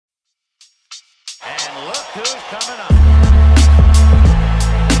2 coming up.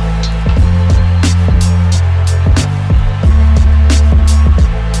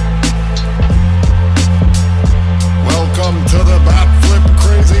 Welcome to the Bat Flip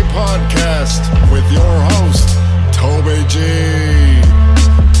Crazy Podcast with your host, Toby G.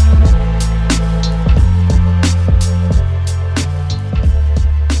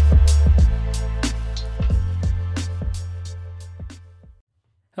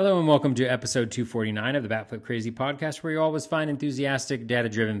 Hello and welcome to episode 249 of the Bat Flip Crazy Podcast, where you always find enthusiastic,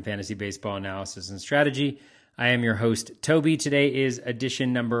 data-driven fantasy baseball analysis and strategy. I am your host, Toby. Today is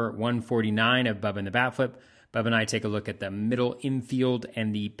edition number 149 of Bubba and the Bat Flip. Bubba and I take a look at the middle infield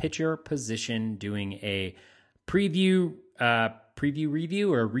and the pitcher position, doing a preview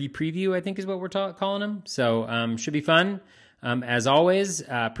review, or a re-preview, I think is what we're calling them. So should be fun. As always,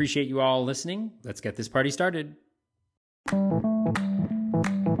 appreciate you all listening. Let's get this party started.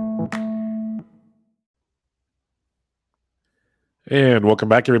 And welcome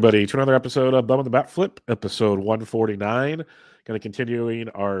back, everybody, to another episode of Bum and the Bat Flip, episode 149. Going to continuing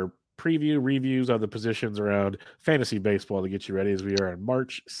our preview reviews of the positions around fantasy baseball to get you ready, as we are on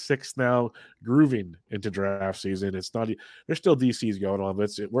March 6th now, grooving into draft season. It's not, there's still DCs going on, but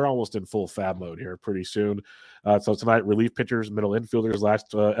we're almost in full fab mode here pretty soon. So tonight, relief pitchers, middle infielders.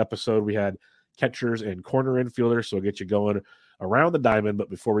 Last episode, we had catchers and corner infielders, so we'll get you going around the diamond. But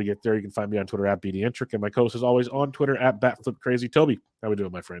before we get there, you can find me on Twitter at BDentric, and my co-host is always on Twitter at BatFlipCrazy. Toby, how we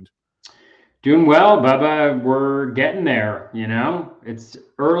doing, my friend? Doing well, Bubba. We're getting there, you know. It's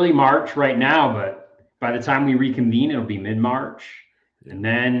early March right now, but by the time we reconvene, it'll be mid-March. Yeah. And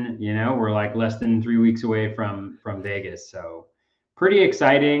then, you know, we're like less than 3 weeks away from Vegas. So pretty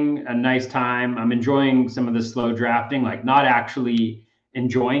exciting, a nice time. I'm enjoying some of the slow drafting, like not actually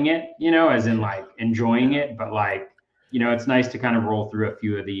enjoying it, you know, as in like enjoying it, but like, you know, it's nice to kind of roll through a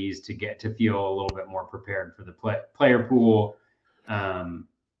few of these to get to feel a little bit more prepared for the player pool.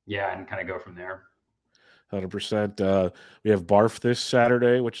 Yeah, and kind of go from there. 100%. We have Barf this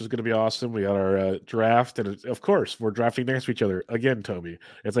Saturday, which is going to be awesome. We got our draft, and of course, we're drafting next to each other again, Toby.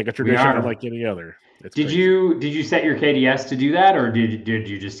 It's like a tradition unlike any other. Did you set your KDS to do that, or did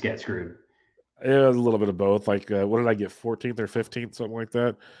you just get screwed? It was a little bit of both. Like, what did I get? 14th or 15th, something like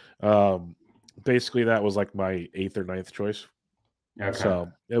that. Basically, that was like my 8th or 9th choice. Okay.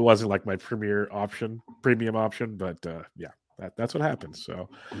 So it wasn't like my premium option, but yeah. That's what happens. So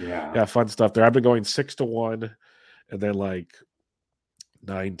yeah, fun stuff there. I've been going 6-1 and then like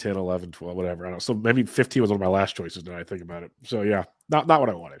 9, 10, 11, 12, whatever. I don't know. So maybe 15 was one of my last choices now I think about it. So yeah, not what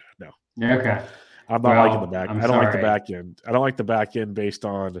I wanted. No. Okay. I'm not liking the back. I don't like the back end. I don't like the back end based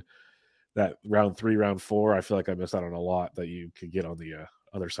on that round 3, round 4. I feel like I missed out on a lot that you could get on the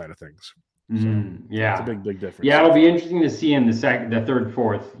other side of things. So yeah. It's a big difference. Yeah, it'll be interesting to see in the third,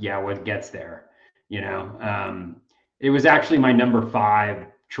 fourth, what gets there, you know. It was actually my number 5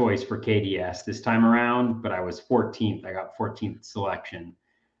 choice for KDS this time around, but I was 14th. I got 14th selection.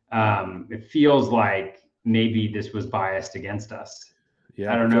 It feels like maybe this was biased against us.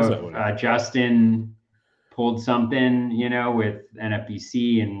 Yeah, I don't know if Justin pulled something, you know, with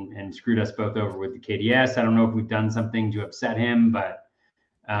NFBC and screwed us both over with the KDS. I don't know if we've done something to upset him, but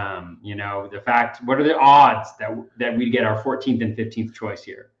you know, what are the odds that we get our 14th and 15th choice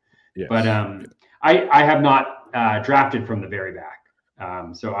here? Yes. But I have not drafted from the very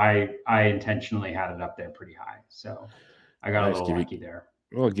back. So I intentionally had it up there pretty high. So I got a little lucky there.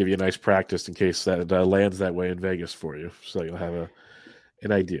 We'll give you a nice practice in case that lands that way in Vegas for you. So you'll have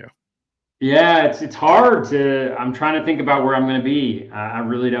an idea. Yeah, it's hard I'm trying to think about where I'm going to be. I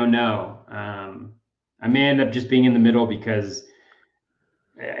really don't know. I may end up just being in the middle because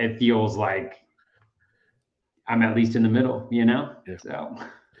it feels like I'm at least in the middle, you know? Yeah. So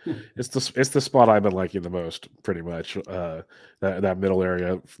it's the spot I've been liking the most, pretty much. That middle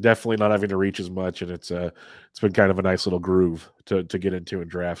area, definitely not having to reach as much, and it's been kind of a nice little groove to get into and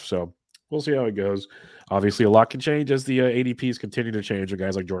draft. So we'll see how it goes. Obviously, a lot can change as the ADPs continue to change. And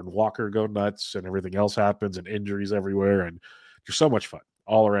guys like Jordan Walker go nuts, and everything else happens, and injuries everywhere, and there's so much fun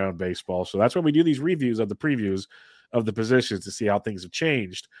all around baseball. So that's when we do these reviews of the previews of the positions to see how things have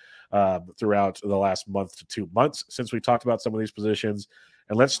changed throughout the last month to 2 months since we talked about some of these positions.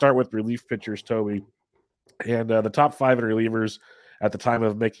 And let's start with relief pitchers, Toby. And the top 5 in relievers at the time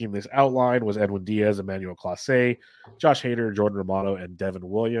of making this outline was Edwin Diaz, Emmanuel Clase, Josh Hader, Jordan Romano, and Devin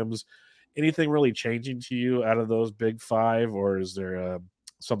Williams. Anything really changing to you out of those big 5, or is there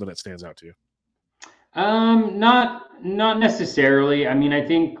something that stands out to you? Not necessarily. I mean, I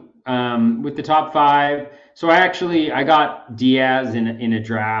think with the top 5. So I got Diaz in a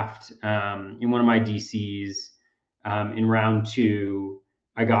draft in one of my DCs in round 2.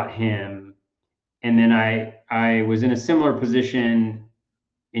 I got him. And then I was in a similar position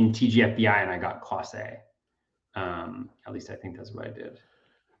in TGFBI and I got Class A. At least I think that's what I did.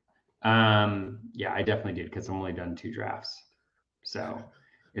 Yeah, I definitely did because I've only done 2 drafts. So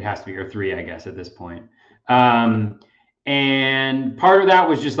it has to be, or 3, I guess, at this point. And part of that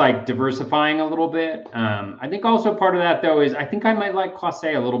was just like diversifying a little bit. I think also part of that, though, is I think I might like Class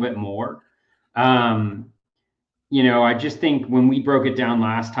A a little bit more. I just think when we broke it down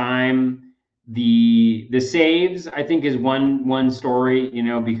last time, the saves, I think, is one story,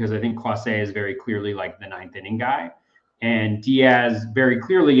 because I think Class A is very clearly like the 9th inning guy. And Diaz very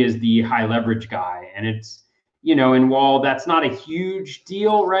clearly is the high leverage guy. And it's, and while that's not a huge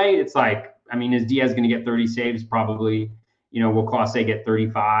deal, right? It's like, is Diaz going to get 30 saves? Probably. Will Class A get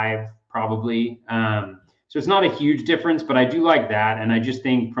 35? Probably. So it's not a huge difference, but I do like that. And I just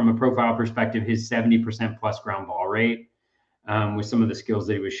think from a profile perspective, his 70% plus ground ball rate with some of the skills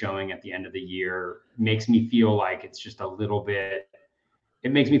that he was showing at the end of the year makes me feel like it's just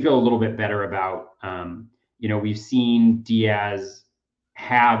it makes me feel a little bit better about, we've seen Diaz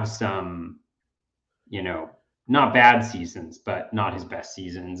have some, not bad seasons, but not his best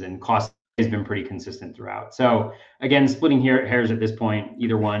seasons. And Class A has been pretty consistent throughout. So again, splitting hairs at this point,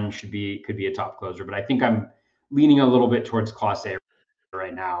 either one could be a top closer, but I think I'm leaning a little bit towards Class A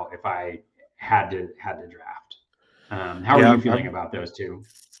right now if I had to draft. How are you feeling about those two?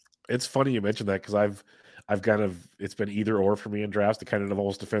 It's funny you mentioned that because I've kind of, it's been either or for me in drafts. It kind of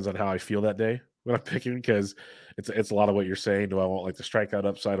almost depends on how I feel that day when I'm picking, because it's a lot of what you're saying. Do I want like the strikeout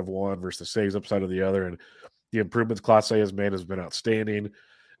upside of one versus the saves upside of the other? And the improvements Class A has made has been outstanding.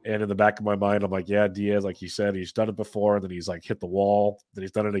 And in the back of my mind, I'm like, yeah, Diaz, like you said, he's done it before, and then he's like hit the wall, then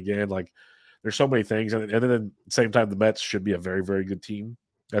he's done it again. Like there's so many things. And then at the same time, the Mets should be a very, very good team.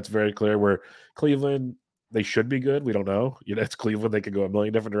 That's very clear. Where Cleveland, they should be good. We don't know. It's Cleveland. They could go a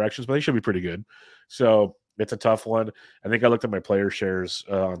million different directions, but they should be pretty good. So it's a tough one. I think I looked at my player shares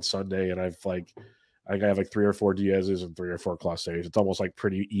on Sunday, and I have like 3 or 4 Diaz's and 3 or 4 Class A's. It's almost like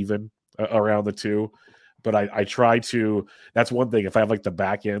pretty even around the two. But I try to, that's one thing. If I have like the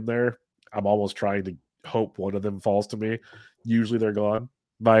back end there, I'm almost trying to hope one of them falls to me. Usually they're gone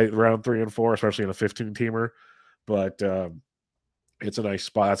by round 3 and 4, especially in a 15-teamer. But it's a nice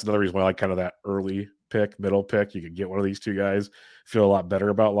spot. That's another reason why I like kind of that early pick, middle pick. You can get one of these 2 guys, feel a lot better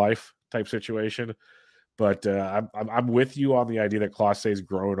about life type situation. But I'm with you on the idea that Class A is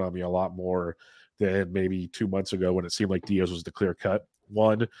growing on me a lot more than maybe 2 months ago when it seemed like Diaz was the clear cut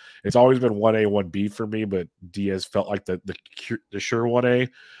one. It's always been 1A, 1B for me, but Diaz felt like the sure 1A,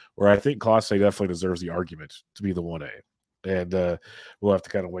 where I think Class A definitely deserves the argument to be the 1A. And we'll have to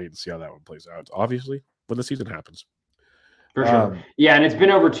kind of wait and see how that one plays out, obviously, when the season happens. For sure. Yeah, and it's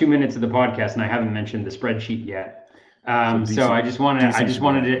been over 2 minutes of the podcast, and I haven't mentioned the spreadsheet yet. So I just wanted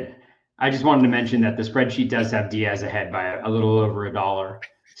to mention that the spreadsheet does have Diaz ahead by a little over $1.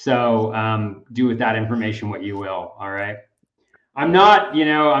 So do with that information what you will. All right. I'm not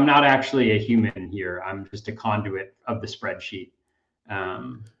actually a human here. I'm just a conduit of the spreadsheet.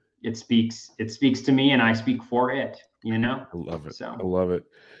 It speaks to me, and I speak for it. I love it. I love it.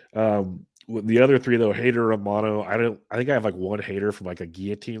 The other 3 though, Hader, Romano. I think I have like 1 Hader from like a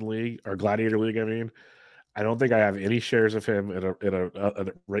guillotine league or gladiator league. I don't think I have any shares of him in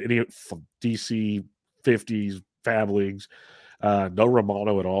any DC 50s fab leagues. No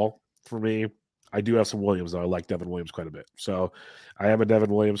Romano at all for me. I do have some Williams, though. I like Devin Williams quite a bit. So I am a Devin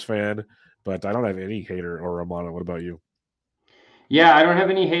Williams fan, but I don't have any Hader or Romano. What about you? Yeah, I don't have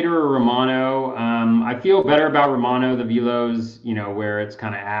any Hader or Romano. I feel better about Romano, the velos, where it's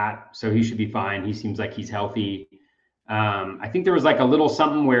kind of at. So he should be fine. He seems like he's healthy. I think there was like a little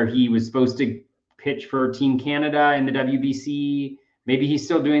something where he was supposed to pitch for Team Canada in the WBC. Maybe he's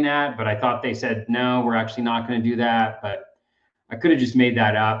still doing that, but I thought they said, no, we're actually not going to do that. But I could have just made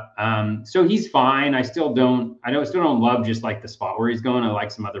that up. So he's fine. I still don't love just like the spot where he's going. I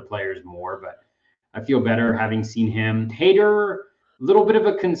like some other players more, but I feel better having seen him. Hader, a little bit of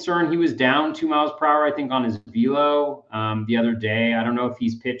a concern. He was down 2 miles per hour, I think, on his velo the other day. I don't know if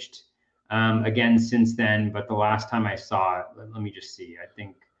he's pitched again since then, but the last time I saw it, let me just see. I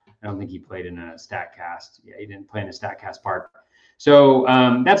don't think he played in a StatCast. Yeah, he didn't play in a StatCast park. So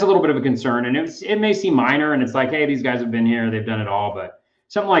that's a little bit of a concern, and it may seem minor, and it's like, hey, these guys have been here, they've done it all, but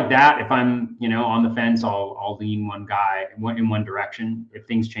something like that, if I'm, on the fence, I'll lean one guy in one direction. If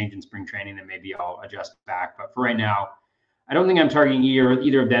things change in spring training, then maybe I'll adjust back. But for right now, I don't think I'm targeting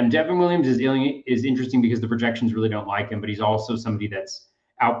either of them. Devin Williams is interesting because the projections really don't like him, but he's also somebody that's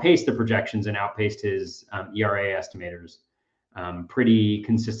outpaced the projections and outpaced his ERA estimators pretty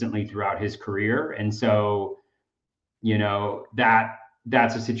consistently throughout his career, and so. That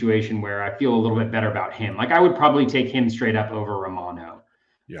that's a situation where I feel a little bit better about him. Like I would probably take him straight up over Romano.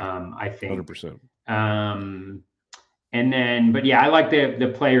 Yeah, I think. 100%. And then, but yeah, I like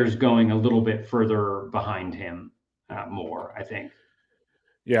the players going a little bit further behind him more, I think.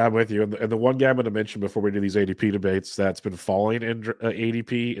 Yeah, I'm with you. And the one guy I'm going to mention before we do these ADP debates that's been falling in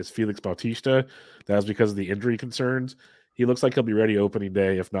ADP is Felix Bautista. That's because of the injury concerns. He looks like he'll be ready opening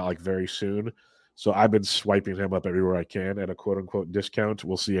day, if not like very soon. So I've been swiping him up everywhere I can at a quote unquote discount.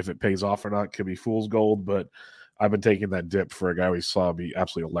 We'll see if it pays off or not. Could be fool's gold, but I've been taking that dip for a guy we saw be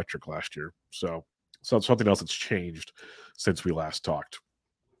absolutely electric last year. So something else that's changed since we last talked.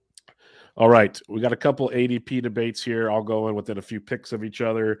 All right, we got a couple ADP debates here. I'll go in within a few picks of each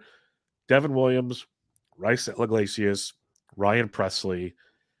other. Devin Williams, Raisel Iglesias, Ryan Pressly.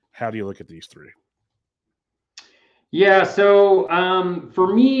 How do you look at these three? Yeah, so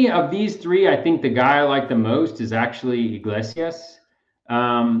for me, of these three, I think the guy I like the most is actually Iglesias.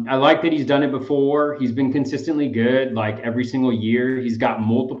 I like that he's done it before. He's been consistently good, like every single year. He's got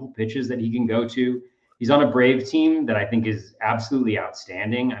multiple pitches that he can go to. He's on a Brave team that I think is absolutely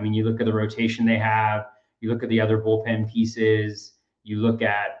outstanding. I mean, you look at the rotation they have, you look at the other bullpen pieces, you look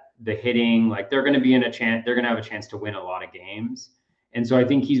at the hitting, like they're going to be in a chance, they're going to have a chance to win a lot of games. And so I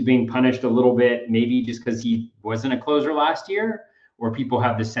think he's being punished a little bit, maybe just because he wasn't a closer last year, or people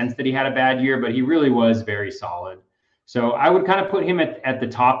have the sense that he had a bad year, but he really was very solid. So I would kind of put him at the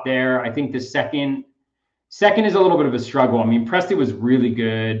top there. I think the second is a little bit of a struggle. I mean, Pressly was really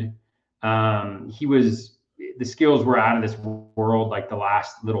good. The skills were out of this world like the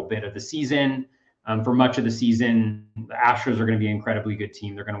last little bit of the season. For much of the season, the Astros are going to be an incredibly good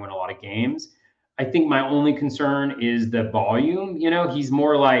team. They're going to win a lot of games. I think my only concern is the volume. You know, he's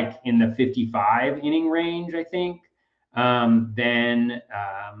more like in the 55 inning range, I think, than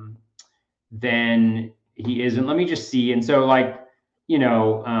he is. And let me just see. And so like, you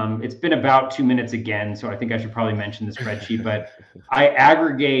know, it's been about 2 minutes again, so I think I should probably mention the spreadsheet. But I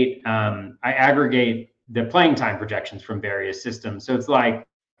aggregate the playing time projections from various systems. So it's like,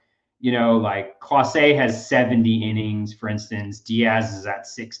 you know, like Clase has 70 innings, for instance. Diaz is at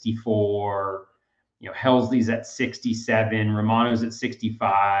 64. You know, Helsley's at 67. Romano's at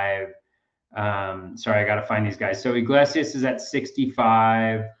 65. Sorry, I got to find these guys. So Iglesias is at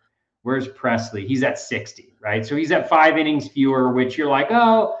 65. Where's Pressly? He's at 60, right? So he's at 5 innings fewer, which you're like,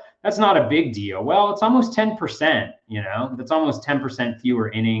 oh, that's not a big deal. Well, it's almost 10%, you know, that's almost 10% fewer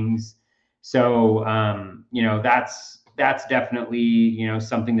innings. So, you know, that's definitely, you know,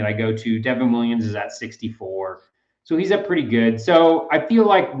 something that I go to. Devin Williams is at 64. So he's up pretty good. So I feel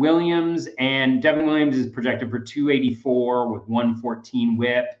like Devin Williams is projected for 284 with 114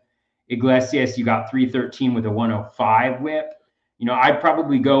 whip. Iglesias, you got 313 with a 105 whip. You know, I'd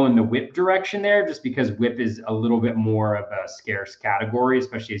probably go in the whip direction there just because whip is a little bit more of a scarce category,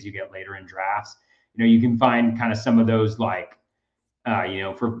 especially as you get later in drafts. You know, you can find kind of some of those like, you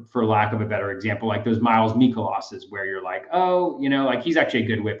know, for lack of a better example, like those Miles Mikoloses where you're like, oh, you know, like he's actually a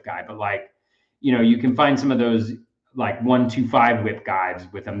good whip guy, but like, you know, you can find some of those like 1.25 whip guys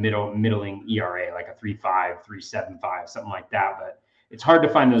with a middling ERA, like a 3.5, 3.75, something like that. But it's hard to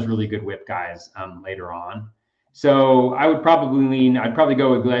find those really good whip guys later on. So I'd probably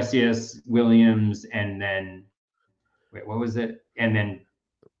go Iglesias, Williams, and then, wait, what was it? And then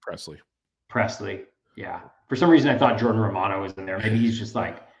Pressly. Yeah. For some reason, I thought Jordan Romano was in there. Maybe he's just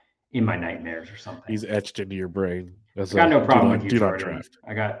like in my nightmares or something. He's etched into your brain. I got no problem with you, Jordan.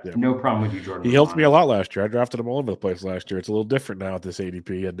 I got no problem with you, Jordan. He helped me a lot last year. I drafted him all over the place last year. It's a little different now at this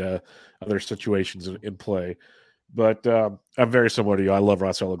ADP and other situations in play. But I'm very similar to you. I love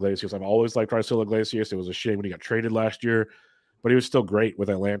Raisel Iglesias. I've always liked Raisel Iglesias. It was a shame when he got traded last year, but he was still great with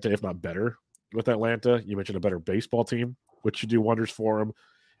Atlanta, if not better with Atlanta. You mentioned a better baseball team, which should do wonders for him.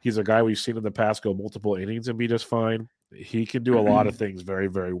 He's a guy we've seen in the past go multiple innings and be just fine. He can do a lot of things very,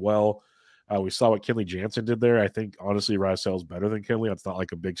 very well. We saw what Kenley Jansen did there. I think, honestly, Raisel's better than Kenley. That's not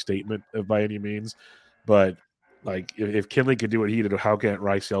like a big statement by any means. But like if Kenley could do what he did, how can't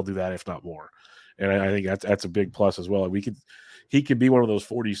Raisel do that, if not more? And I think that's a big plus as well. He could be one of those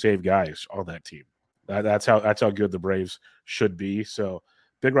 40 save guys on that team. That's how good the Braves should be. So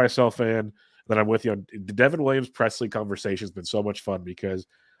big Raisel fan. Then I'm with you on the Devin Williams Pressly conversation. Has been so much fun because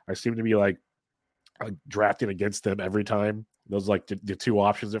I seem to be like drafting against them every time. Those like the two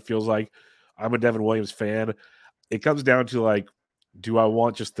options. It feels like I'm a Devin Williams fan. It comes down to like, do I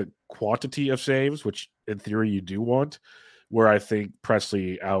want just the quantity of saves, which in theory you do want, where I think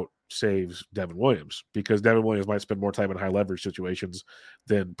Pressly out saves Devin Williams because Devin Williams might spend more time in high leverage situations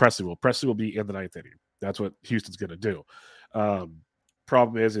than Pressly will. Pressly will be in the ninth inning. That's what Houston's going to do.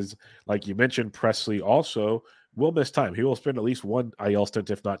 Problem is like you mentioned, Pressly also will miss time. He will spend at least one IL stint,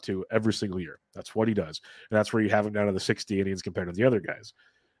 if not two, every single year. That's what he does. And that's where you have him down to the 60 innings compared to the other guys.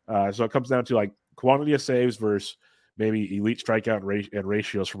 So it comes down to like quantity of saves versus maybe elite strikeout and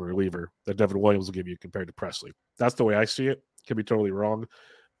ratios from a reliever that Devin Williams will give you compared to Presley. That's the way I see it. Could be totally wrong.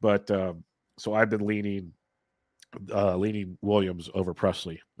 But so I've been leaning Williams over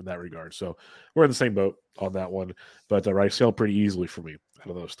Presley in that regard. So we're in the same boat on that one. But Rice Hill pretty easily for me out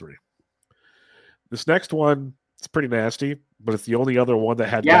of those three. This next one, it's pretty nasty, but it's the only other one that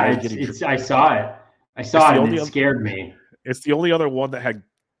had guys getting. I saw it. I saw it, and it scared me. It's the only other one that had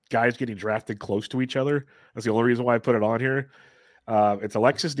guys getting drafted close to each other. That's the only reason why I put it on here. It's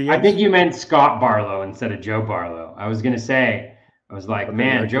Alexis Diaz. I think you meant Scott Barlow instead of Joe Barlow. I was going to say, I was like,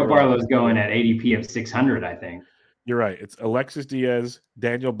 man, Joe Barlow's going at ADP of 600, I think. You're right. It's Alexis Diaz,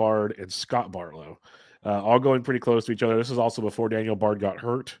 Daniel Bard, and Scott Barlow, all going pretty close to each other. This is also before Daniel Bard got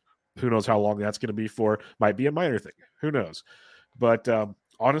hurt. Who knows how long that's going to be for? Might be a minor thing. Who knows? But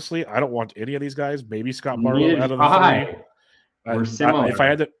honestly, I don't want any of these guys. Maybe Scott Barlow out of the three. We're similar. If I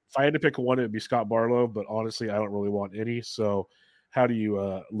had to pick one, it would be Scott Barlow. But honestly, I don't really want any. So, how do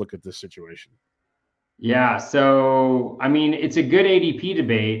you look at this situation? Yeah. So, I mean, it's a good ADP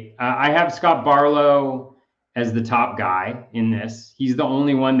debate. I have Scott Barlow as the top guy in this. He's the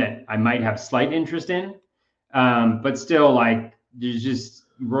only one that I might have slight interest in. But still, like, there's just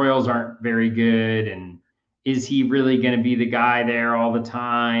Royals aren't very good. And is he really going to be the guy there all the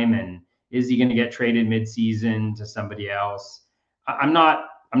time? And is he going to get traded midseason to somebody else? I'm not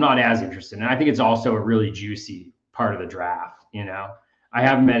as interested. And I think it's also a really juicy part of the draft. You know, I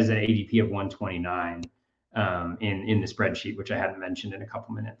have him as an ADP of 129 in the spreadsheet, which I hadn't mentioned in a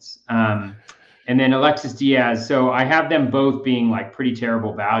couple minutes. And then Alexis Diaz. So I have them both being like pretty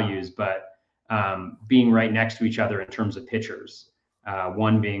terrible values, but being right next to each other in terms of pitchers.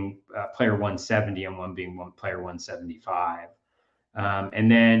 One being player 170 and one being player 175.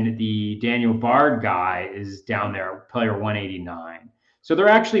 And then the Daniel Bard guy is down there, player 189. So they're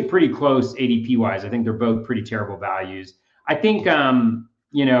actually pretty close ADP wise. I think they're both pretty terrible values. I think,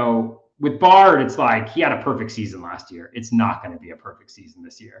 you know, with Bard, it's like he had a perfect season last year. It's not going to be a perfect season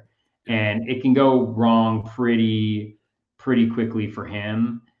this year. And it can go wrong pretty quickly for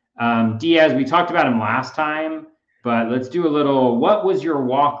him. Diaz, we talked about him last time, but let's do a little, what was your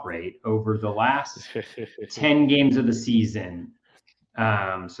walk rate over the last 10 games of the season?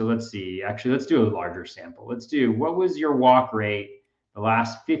 So let's see. Actually, let's do a larger sample. Let's do, what was your walk rate the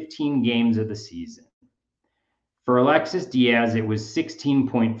last 15 games of the season? For Alexis Diaz, it was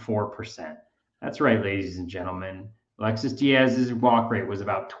 16.4%. That's right, ladies and gentlemen. Alexis Diaz's walk rate was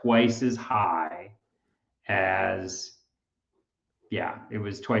about twice as high as, it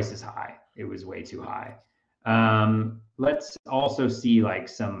was twice as high. It was way too high. Let's also see like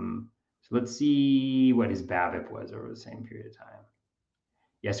let's see what his BABIP was over the same period of time.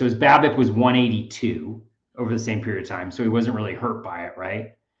 Yeah, so his BABIP was 182 over the same period of time. So he wasn't really hurt by it,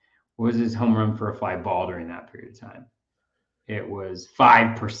 right? What was his home run for a fly ball during that period of time? It was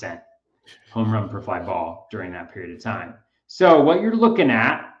 5% home run per fly ball during that period of time. So what you're looking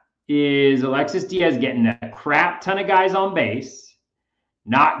at is Alexis Diaz getting a crap ton of guys on base,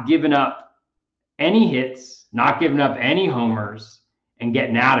 not giving up any hits, not giving up any homers, and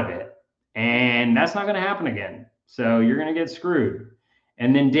getting out of it. And that's not going to happen again. So you're going to get screwed.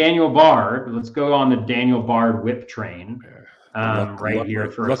 And then Daniel Bard, let's go on the Daniel Bard whip train here for a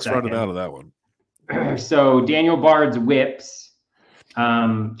second. Let's run it out of that one. So Daniel Bard's whips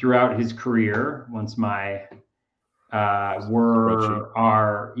throughout his career, once my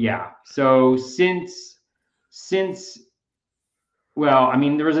So since well, I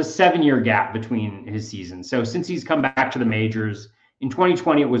mean, there was a 7-year gap between his seasons. So since he's come back to the majors, in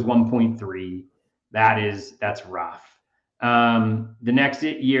 2020 it was 1.3. That's rough. The next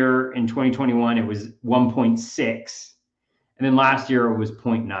year in 2021 it was 1.6, and then last year it was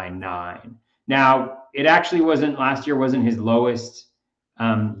 0.99. Now it actually wasn't his lowest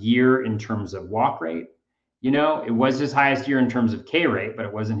year in terms of walk rate. You know, it was his highest year in terms of K rate, but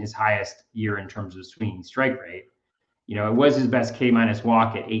it wasn't his highest year in terms of swinging strike rate. You know, it was his best K minus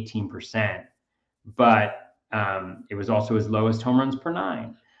walk at 18%, but it was also his lowest home runs per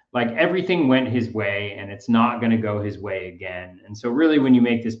 9. Like everything went his way, and it's not going to go his way again. And so really when you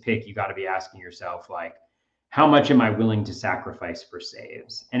make this pick, you got to be asking yourself, like, how much am I willing to sacrifice for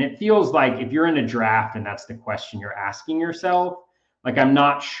saves? And it feels like if you're in a draft and that's the question you're asking yourself, like, I'm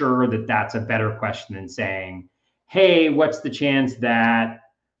not sure that that's a better question than saying, hey, what's the chance that,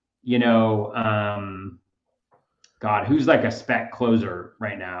 you know, God, who's like a spec closer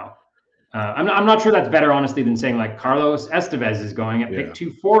right now? I'm not sure that's better, honestly, than saying like Carlos Estevez is going at pick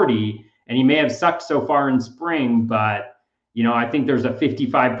 240 And he may have sucked so far in spring, but, I think there's a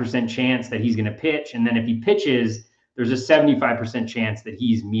 55% chance that he's going to pitch. And then if he pitches, there's a 75% chance that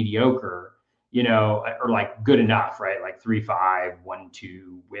he's mediocre, or like good enough, right? Like 3.5,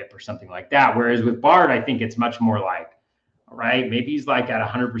 1.2 whip or something like that. Whereas with Bard, I think it's much more like, all right, maybe he's like at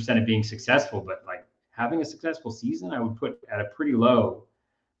 100% of being successful, but like having a successful season, I would put at a pretty low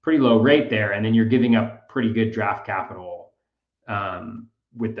rate there. And then you're giving up pretty good draft capital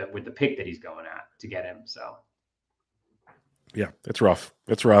with the pick that he's going at to get him. So. Yeah, it's rough.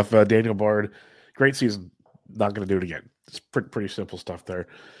 Daniel Bard, great season. Not going to do it again. It's pretty simple stuff there.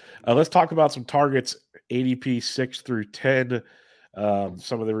 Let's talk about some targets, ADP 6 through 10.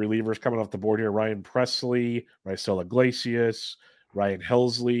 Some of the relievers coming off the board here: Ryan Presley, Raisel Iglesias, Ryan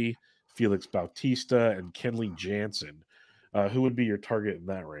Helsley, Felix Bautista, and Kenley Jansen. Who would be your target in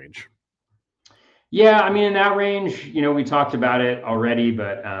that range? Yeah, I mean, in that range, we talked about it already,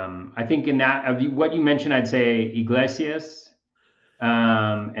 but I think in that, what you mentioned, I'd say Iglesias.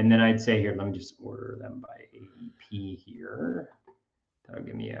 And then I'd say here, let me just order them by ADP here. That'll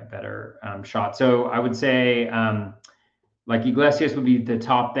give me a better shot. So I would say like Iglesias would be the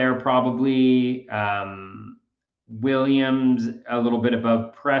top there, probably. Williams a little bit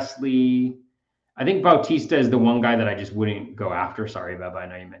above Presley. I think Bautista is the one guy that I just wouldn't go after. Sorry, Bubba. I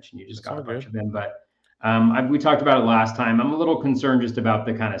know you mentioned you just got a bunch of them, but we talked about it last time. I'm a little concerned just about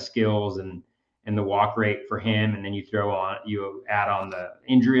the kind of skills and the walk rate for him. And then you add on the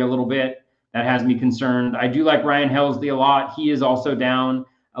injury a little bit. That has me concerned. I do like Ryan Helsley a lot. He is also down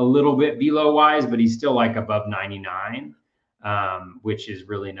a little bit velo wise, but he's still like above 99, which is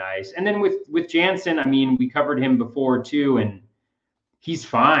really nice. And then with Jansen, I mean, we covered him before too, and he's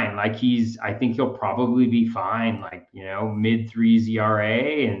fine. Like I think he'll probably be fine. Like, mid-3s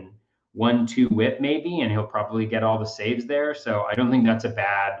ERA and 1.2 whip maybe, and he'll probably get all the saves there. So I don't think that's a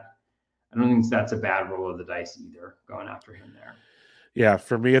bad roll of the dice either, going after him there. Yeah,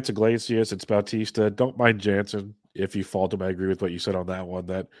 for me, it's Iglesias, it's Bautista. Don't mind Jansen if you fault him. I agree with what you said on that one,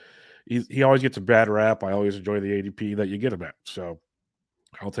 that he always gets a bad rap. I always enjoy the ADP that you get him at. So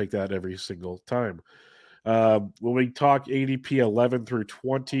I'll take that every single time. When we talk ADP 11 through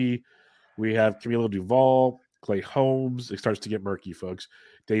 20, we have Camilo Duvall, Clay Holmes. It starts to get murky, folks.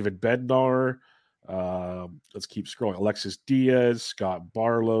 David Bednar. Let's keep scrolling. Alexis Diaz, Scott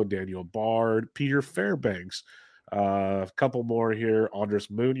Barlow, Daniel Bard, Peter Fairbanks, a couple more here: Andres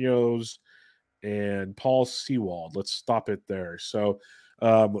Munoz and Paul Sewald. Let's stop it there. So,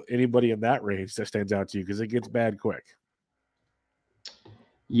 anybody in that range that stands out to you, because it gets bad quick?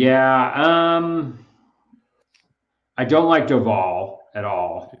 Yeah, I don't like Duvall at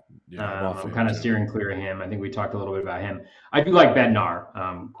all. Yeah, I'm kind of steering clear of him. I think we talked a little bit about him. I do like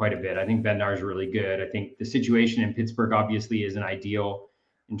Bednar quite a bit. I think Bednar is really good. I think the situation in Pittsburgh obviously isn't ideal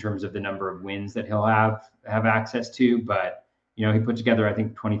in terms of the number of wins that he'll have access to. But, he put together, I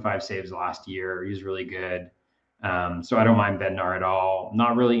think, 25 saves last year. He's really good. So I don't mind Bednar at all.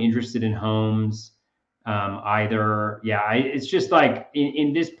 Not really interested in Holmes either. Yeah, it's just like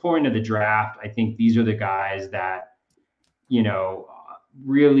in this point of the draft, I think these are the guys that,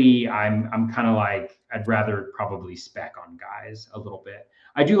 really I'm kind of like, I'd rather probably spec on guys a little bit.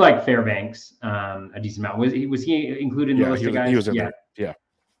 I do like Fairbanks a decent amount. Was he included in the list of guys? He was in there. Yeah.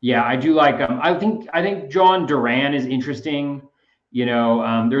 Yeah, I do like I think John Duran is interesting.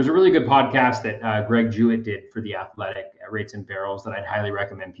 There's a really good podcast that Greg Jewett did for The Athletic at Rates and Barrels that I'd highly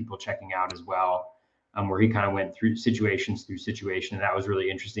recommend people checking out as well, where he kind of went through situation, and that was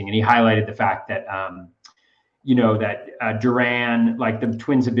really interesting. And he highlighted the fact that that Duran, like the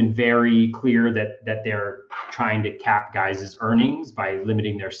Twins have been very clear that they're trying to cap guys' earnings by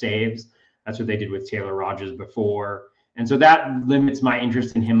limiting their saves. That's what they did with Taylor Rogers before. And so that limits my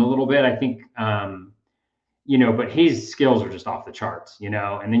interest in him a little bit. I think, but his skills are just off the charts,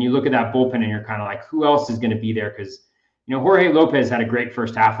 and then you look at that bullpen and you're kind of like, who else is going to be there? Because, Jorge Lopez had a great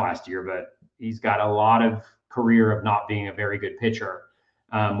first half last year, but he's got a lot of career of not being a very good pitcher.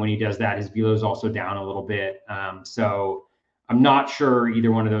 When he does that, his velo is also down a little bit. So I'm not sure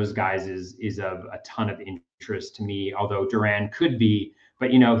either one of those guys is of a ton of interest to me, although Duran could be, but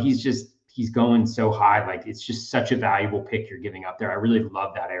he's going so high. Like, it's just such a valuable pick you're giving up there. I really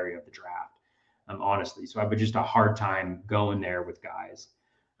love that area of the draft, honestly. So I have just a hard time going there with guys.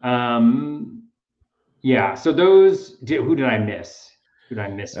 Yeah. So who did I miss?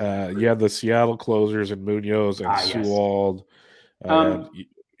 Yeah, the Seattle closers and Munoz and Sewald. Yes.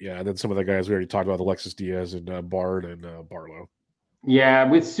 And then some of the guys we already talked about, Alexis Diaz and Bard and Barlow. Yeah,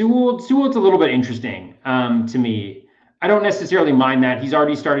 with Sewald's a little bit interesting to me. I don't necessarily mind that. He's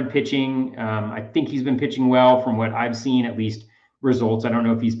already started pitching. I think he's been pitching well from what I've seen, at least results. I don't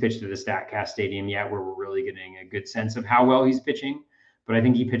know if he's pitched at the StatCast Stadium yet, where we're really getting a good sense of how well he's pitching. But I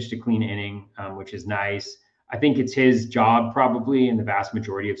think he pitched a clean inning, which is nice. I think it's his job probably in the vast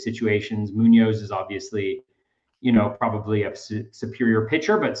majority of situations. Munoz is obviously, probably a superior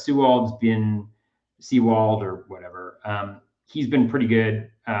pitcher, but Seawald or whatever. He's been pretty good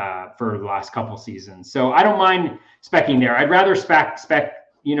for the last couple seasons. So I don't mind specking there. I'd rather spec,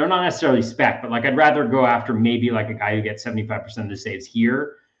 not necessarily spec, but like I'd rather go after maybe like a guy who gets 75% of the saves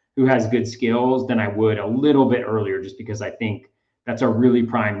here, who has good skills, than I would a little bit earlier, just because I think that's a really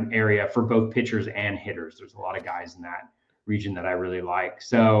prime area for both pitchers and hitters. There's a lot of guys in that region that I really like.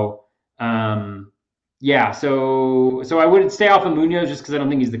 So, yeah, so I would stay off of Munoz just because I don't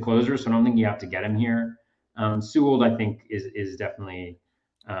think he's the closer, so I don't think you have to get him here. Sewell, I think, is definitely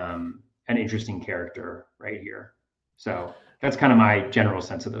an interesting character right here. So that's kind of my general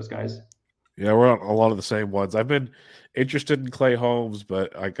sense of those guys. Yeah, we're on a lot of the same ones. I've been interested in Clay Holmes,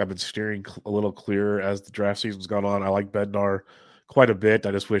 but I've been steering a little clearer as the draft season's gone on. I like Bednar quite a bit.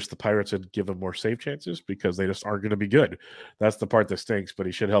 I just wish the Pirates had given more save chances because they just aren't going to be good. That's the part that stinks, but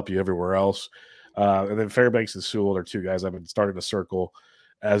he should help you everywhere else. And then Fairbanks and Sewell are two guys I've been starting to circle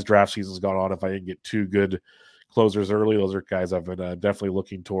as draft season's gone on. If I can get two good closers early, those are guys I've been definitely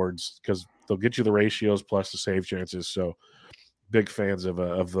looking towards because they'll get you the ratios plus the save chances. So big fans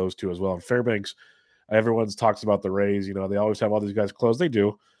of those two as well. And Fairbanks, everyone's talks about the Rays. They always have all these guys close. They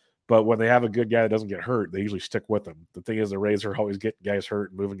do. But when they have a good guy that doesn't get hurt, they usually stick with them. The thing is, the Rays are always getting guys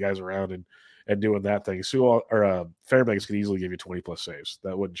hurt and moving guys around and doing that thing. Fairbanks could easily give you 20+ saves.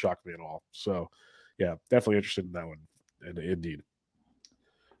 That wouldn't shock me at all. So, yeah, definitely interested in that one. Indeed.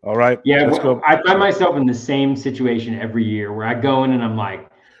 All right. Yeah, let's go. I find myself in the same situation every year where I go in and I'm like,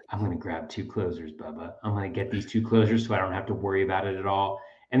 I'm going to grab two closers, Bubba. I'm going to get these two closers so I don't have to worry about it at all.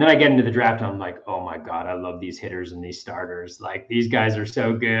 And then I get into the draft and I'm like, oh my God, I love these hitters and these starters. Like these guys are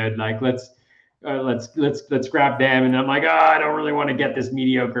so good. Like let's grab them. And I'm like, I don't really want to get this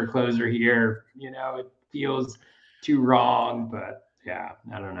mediocre closer here. It feels too wrong, but yeah,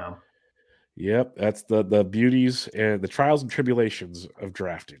 I don't know. Yep, that's the beauties and the trials and tribulations of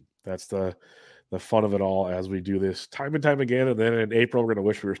drafting. That's the fun of it all as we do this time and time again. And then in April, we're going to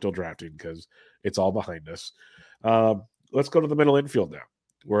wish we were still drafting because it's all behind us. Let's go to the middle infield now,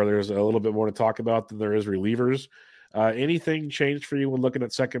 where there's a little bit more to talk about than there is relievers. Anything changed for you when looking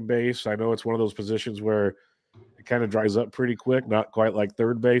at second base? I know it's one of those positions where it kind of dries up pretty quick, not quite like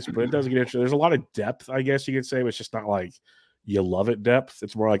third base, but it does get interesting. There's a lot of depth, I guess you could say, but it's just not like you love it depth.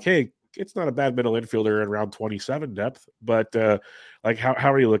 It's more like, hey, it's not a bad middle infielder in round 27 depth, but like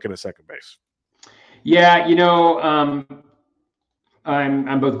how are you looking at second base? Yeah,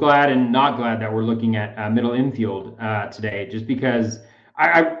 I'm both glad and not glad that we're looking at middle infield today, just because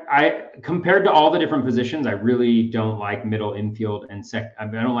I compared to all the different positions, I really don't like middle infield and I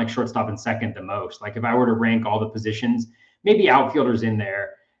don't like shortstop and second the most. Like if I were to rank all the positions, maybe outfielders in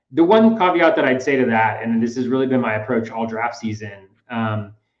there. The one caveat that I'd say to that, and this has really been my approach all draft season,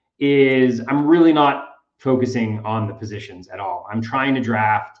 is I'm really not focusing on the positions at all. I'm trying to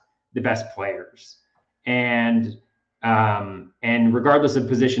draft the best players, and regardless of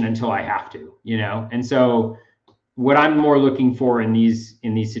position until I have to, And so what I'm more looking for in these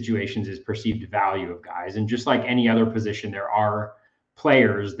situations is perceived value of guys. And just like any other position, there are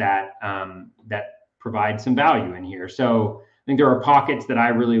players that provide some value in here. So I think there are pockets that I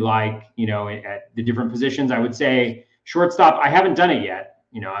really like, at the different positions. I would say shortstop, I haven't done it yet.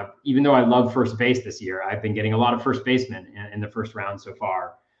 Even though I love first base this year, I've been getting a lot of first basemen in the first round so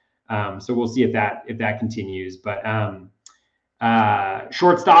far. So we'll see if that continues. But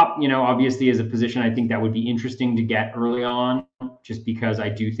shortstop, obviously is a position I think that would be interesting to get early on, just because I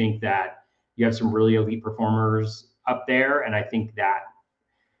do think that you have some really elite performers up there. And I think that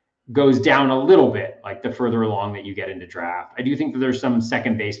goes down a little bit, like the further along that you get into draft. I do think that there's some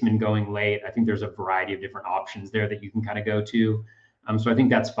second baseman going late. I think there's a variety of different options there that you can kind of go to. So I think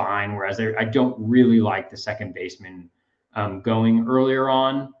that's fine. Whereas I don't really like the second baseman going earlier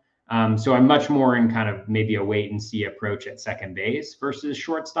on. So I'm much more in kind of maybe a wait and see approach at second base versus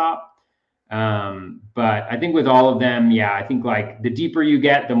shortstop. But I think with all of them, yeah, I think like the deeper you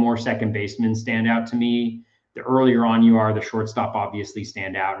get, the more second basemen stand out to me. The earlier on you are, the shortstop obviously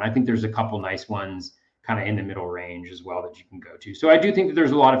stand out. And I think there's a couple nice ones kind of in the middle range as well that you can go to. So I do think that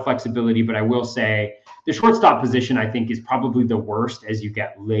there's a lot of flexibility, but I will say the shortstop position, I think, is probably the worst as you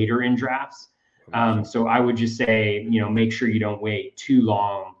get later in drafts. So I would just say, make sure you don't wait too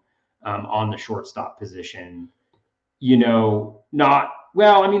long on the shortstop position, to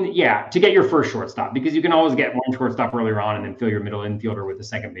get your first shortstop, because you can always get one shortstop earlier on and then fill your middle infielder with a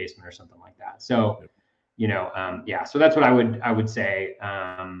second baseman or something like that. So, Yeah. So that's what I would say.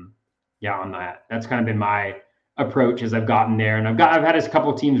 Yeah, on that. That's kind of been my approach as I've gotten there, and I've had a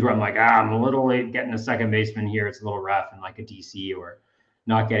couple teams where I'm like, I'm a little late getting a second baseman here. It's a little rough, and like a DC or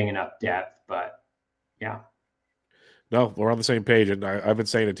not getting enough depth. But yeah. No, we're on the same page, and I've been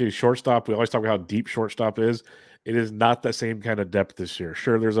saying it too. Shortstop, we always talk about how deep shortstop is. It is not the same kind of depth this year.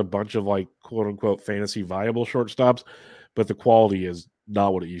 Sure, there's a bunch of like quote unquote fantasy viable shortstops, but the quality is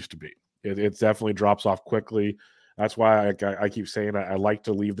not what it used to be. It definitely drops off quickly. That's why I keep saying I like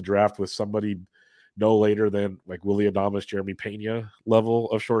to leave the draft with somebody no later than like Willy Adames, Jeremy Pena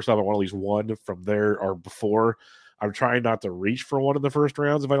level of shortstop. I want at least one from there or before. I'm trying not to reach for one in the first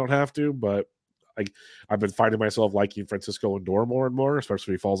rounds if I don't have to, but I've been finding myself liking Francisco Lindor more and more,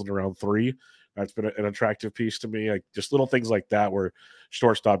 especially if he falls in round 3. That's been an attractive piece to me. Like just little things like that where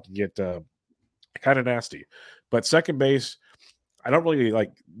shortstop can get kind of nasty. But second base, I don't really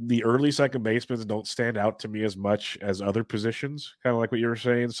like the early second basemen don't stand out to me as much as other positions, kind of like what you were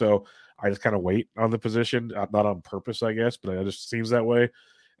saying. So I just kind of wait on the position, not on purpose, I guess, but it just seems that way.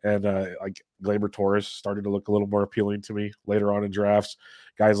 And like Gleyber Torres started to look a little more appealing to me later on in drafts,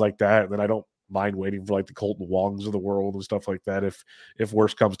 guys like that. And then I don't mind waiting for like the Colton Wongs of the world and stuff like that if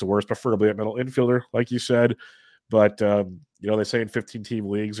worse comes to worse, preferably at middle infielder, like you said. But they say in 15-team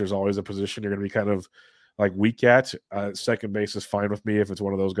leagues, there's always a position you're going to be kind of like weak at. Second base is fine with me if it's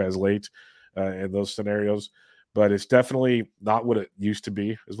one of those guys late in those scenarios. But it's definitely not what it used to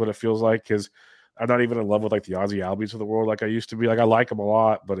be, is what it feels like, because I'm not even in love with like the Ozzie Albies of the world like I used to be. Like I like him a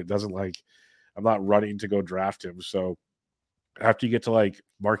lot, but it doesn't like I'm not running to go draft him. So after you get to like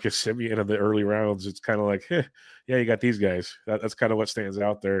Marcus Semien in the early rounds, it's kind of like, yeah, you got these guys. That's kind of what stands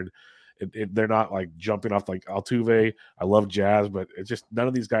out there. And they're not like jumping off like Altuve. I love Jazz, but it's just none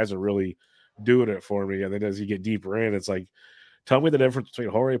of these guys are really doing it for me. And then as you get deeper in, it's like, tell me the difference between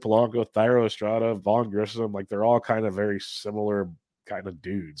Jorge Polanco, Thairo Estrada, Vaughn Grissom. Like they're all kind of very similar kind of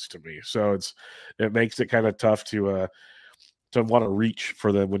dudes to me. So it makes it kind of tough to want to reach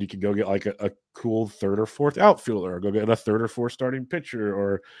for them when you can go get like a cool third or fourth outfielder, or go get a third or fourth starting pitcher,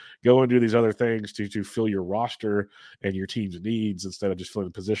 or go and do these other things to fill your roster and your team's needs instead of just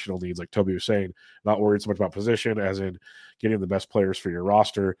filling positional needs. Like Toby was saying, not worried so much about position as in getting the best players for your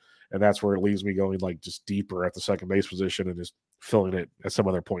roster. And that's where it leaves me going like just deeper at the second base position and just filling it at some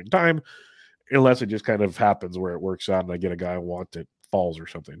other point in time, unless it just kind of happens where it works out and I get a guy I want that falls or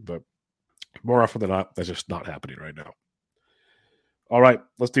something. But more often than not, that's just not happening right now. All right,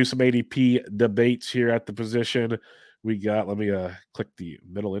 let's do some ADP debates here at the position. We got, let me click the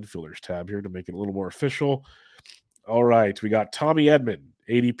middle infielders tab here to make it a little more official. All right, we got Tommy Edman,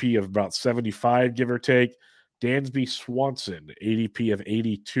 ADP of about 75, give or take. Dansby Swanson, ADP of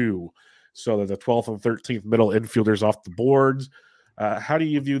 82. So they're the 12th and 13th middle infielders off the boards. How do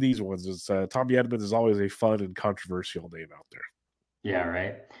you view these ones? Tommy Edman is always a fun and controversial name out there. Yeah,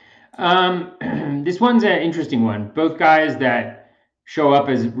 right. This one's an interesting one. Both guys that show up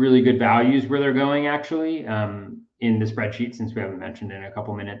as really good values where they're going, actually, in the spreadsheet, since we haven't mentioned it in a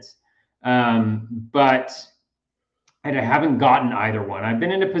couple minutes. But I haven't gotten either one. I've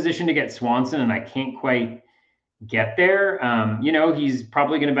been in a position to get Swanson, and I can't quite get there. He's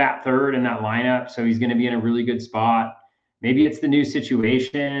probably going to bat third in that lineup, so he's going to be in a really good spot. Maybe it's the new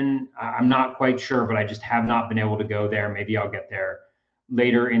situation. I'm not quite sure, but I just have not been able to go there. Maybe I'll get there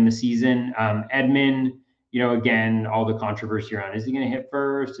later in the season. Edman, again, all the controversy around, is he going to hit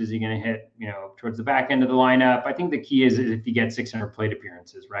first? Is he going to hit, towards the back end of the lineup? I think the key is if he gets 600 plate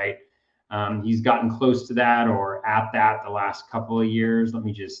appearances, right? He's gotten close to that or at that the last couple of years. Let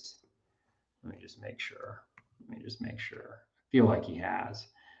me just make sure. I feel like he has.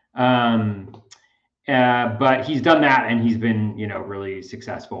 But he's done that and he's been, really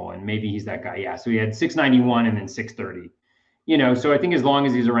successful, and maybe he's that guy. Yeah. So he had 691 and then 630. So I think as long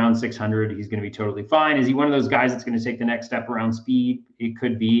as he's around 600, he's going to be totally fine. Is he one of those guys that's going to take the next step around speed? It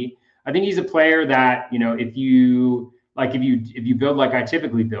could be. I think he's a player that, if you build like I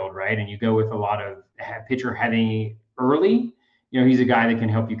typically build, right, and you go with a lot of pitcher heavy early, he's a guy that can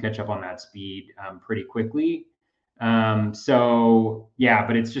help you catch up on that speed pretty quickly. So yeah,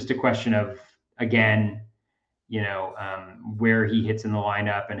 but it's just a question of, again, where he hits in the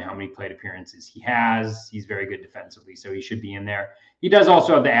lineup and how many plate appearances he has. He's very good defensively, so he should be in there. He does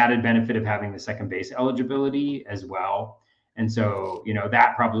also have the added benefit of having the second base eligibility as well. And so,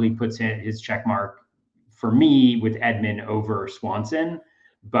 that probably puts his check mark for me with Edman over Swanson.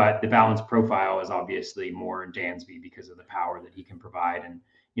 But the balance profile is obviously more Dansby because of the power that he can provide. And,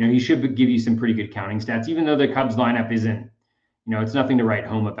 he should give you some pretty good counting stats, even though the Cubs lineup isn't, it's nothing to write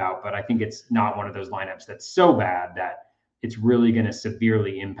home about, but I think it's not one of those lineups that's so bad that it's really going to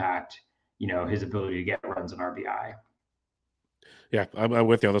severely impact, his ability to get runs and RBI. Yeah, I'm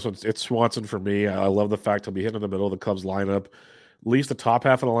with you on this one. It's Swanson for me. I love the fact he'll be hitting in the middle of the Cubs lineup. At least the top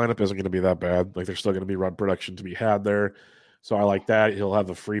half of the lineup isn't going to be that bad. Like, there's still going to be run production to be had there. So I like that. He'll have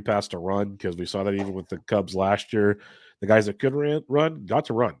the free pass to run, because we saw that even with the Cubs last year. The guys that could run got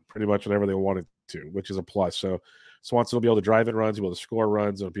to run pretty much whenever they wanted to, which is a plus. So Swanson will be able to drive in runs, he'll be able to score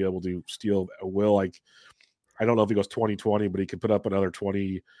runs, he'll be able to steal a will. Like, I don't know if he goes 20-20, but he could put up another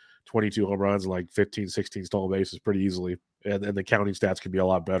 20, 22 home runs and like 15, 16 stolen bases pretty easily. And the counting stats can be a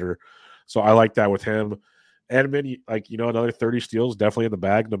lot better. So I like that with him. Edman, like, another 30 steals definitely in the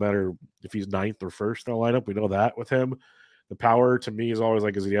bag, no matter if he's ninth or first in the lineup. We know that with him. The power to me is always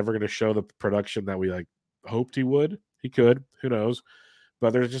like, is he ever going to show the production that we like hoped he would? He could. Who knows?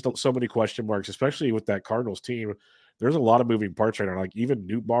 But there's just so many question marks, especially with that Cardinals team. There's a lot of moving parts right now. Like, even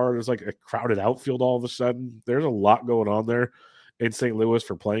Nootbaar is like a crowded outfield all of a sudden. There's a lot going on there in St. Louis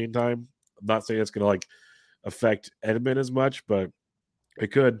for playing time. I'm not saying it's going to like affect Edman as much, but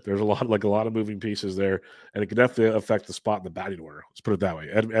it could. There's a lot of moving pieces there, and it could definitely affect the spot in the batting order. Let's put it that way.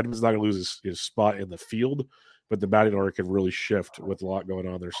 Edman's not going to lose his spot in the field, but the batting order could really shift with a lot going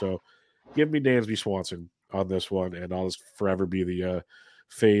on there. So give me Dansby Swanson on this one, and I'll just forever be the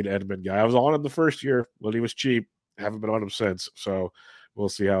fade Edman guy. I was on him the first year when he was cheap. Haven't been on him since, so we'll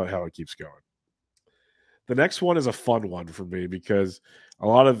see how it keeps going. The next one is a fun one for me because a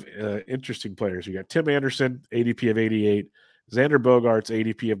lot of interesting players. You got Tim Anderson, ADP of 88, Xander Bogaerts,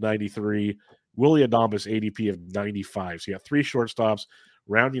 ADP of 93, Willy Adames, ADP of 95. So you got three shortstops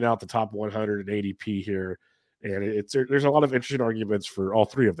rounding out the top 100 in ADP here, and there's a lot of interesting arguments for all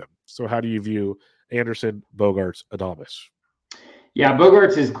three of them. So how do you view Anderson, Bogaerts, Adames? Yeah,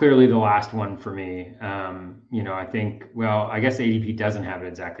 Bogaerts is clearly the last one for me. I think, I guess ADP doesn't have it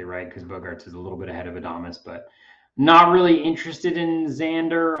exactly right because Bogaerts is a little bit ahead of Adames, but not really interested in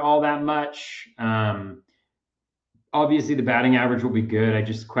Xander all that much. Obviously, the batting average will be good. I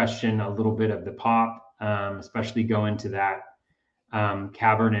just question a little bit of the pop, especially going to that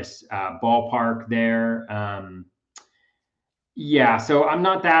cavernous ballpark there. So I'm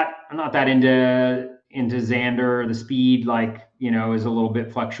not that into Xander. The speed, is a little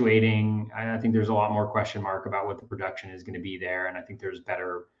bit fluctuating. I think there's a lot more question mark about what the production is going to be there. And I think there's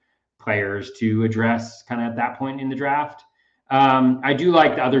better players to address kind of at that point in the draft. I do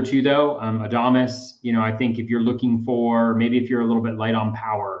like the other two though. Adames, I think if you're looking for, maybe if you're a little bit light on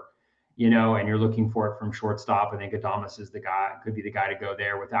power, and you're looking for it from shortstop, I think Adames is could be the guy to go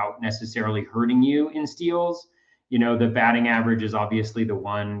there without necessarily hurting you in steals. The batting average is obviously the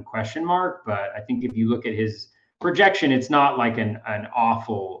one question mark, but I think if you look at his projection, it's not like an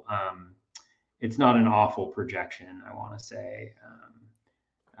awful, it's not an awful projection, I want to say.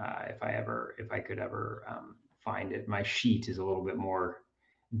 If I could ever find it. My sheet is a little bit more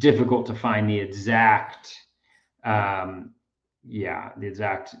difficult to find the exact,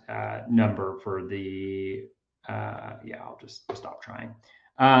 number for the, I'll just stop trying.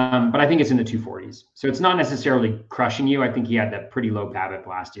 But I think it's in the 240s. So it's not necessarily crushing you. I think he had that pretty low BABIP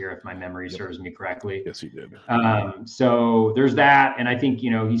last year, if my memory serves me correctly. Yes, he did. So there's that. And I think,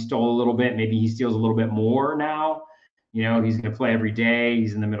 he stole a little bit. Maybe he steals a little bit more now. He's going to play every day.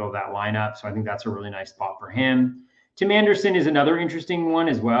 He's in the middle of that lineup. So I think that's a really nice spot for him. Tim Anderson is another interesting one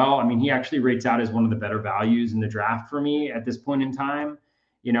as well. I mean, he actually rates out as one of the better values in the draft for me at this point in time.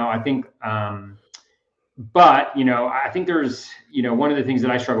 I think, but, I think there's, one of the things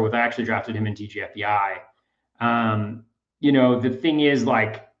that I struggle with, I actually drafted him in TGFBI. The thing is,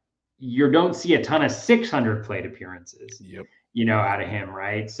 you don't see a ton of 600 plate appearances, out of him,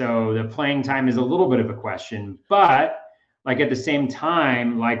 right? So the playing time is a little bit of a question, but at the same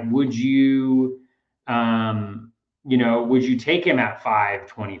time, would you take him at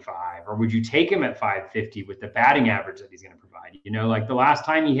 525 or would you take him at 550 with the batting average that he's going to provide? The last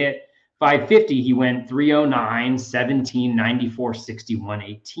time he hit 550, he went 309, 17, 94, 61,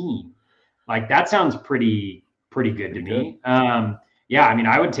 18. That sounds pretty good to me.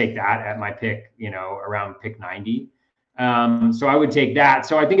 I would take that at my pick, around pick 90. So I would take that.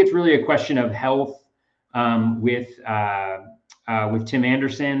 So I think it's really a question of health with Tim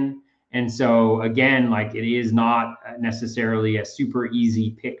Anderson. And so again, it is not necessarily a super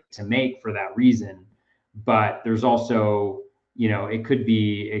easy pick to make for that reason, but there's also, it could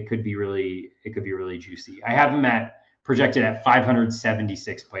be really juicy. I have him projected at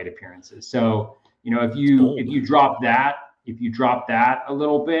 576 plate appearances. So, if you drop that a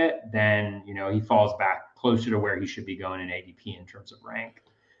little bit, then, he falls back closer to where he should be going in ADP in terms of rank.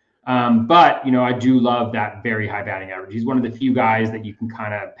 But, I do love that very high batting average. He's one of the few guys that you can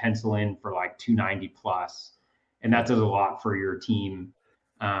kind of pencil in for 290 plus, and that does a lot for your team.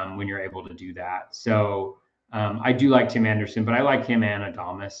 when you're able to do that. So I do like Tim Anderson, but I like him and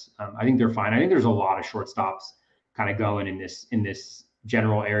Adames. I think they're fine. I think there's a lot of shortstops kind of going in this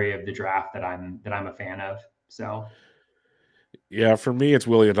general area of the draft that I'm a fan of. So. Yeah, for me, it's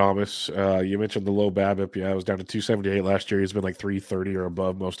Willy Adames. You mentioned the low BABIP. Yeah, I was down to 278 last year. He's been like 330 or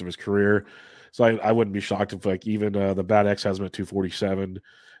above most of his career. So I wouldn't be shocked if like even the Bat X has him at 247,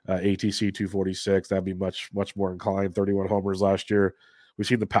 ATC 246. That'd be much more inclined. 31 homers last year. We've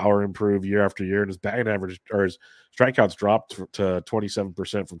seen the power improve year after year, and his batting average or his strikeouts dropped to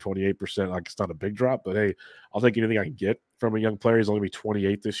 27% from 28%. Like it's not a big drop, but hey, I'll take anything I can get from a young player. He's only be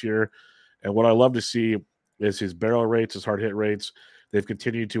 28 this year, and what I love to see is his barrel rates, his hard hit rates. They've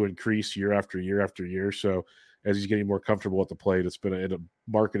continued to increase year after year after year. So as he's getting more comfortable at the plate, it's been a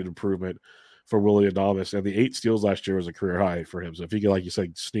market improvement for Willy Adames. And the 8 steals last year was a career high for him. So if he could, like you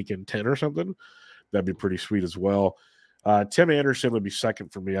said, sneak in 10 or something, that'd be pretty sweet as well. Tim Anderson would be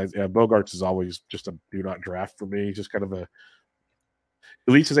second for me. Bogarts is always just a do not draft for me. He's just kind of at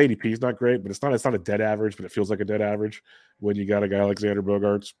least his ADP is not great, but it's not a dead average, but it feels like a dead average when you got a guy like Xander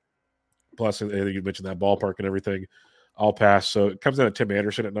Bogaerts. Plus, and you mentioned that ballpark and everything. I'll pass. So it comes down to Tim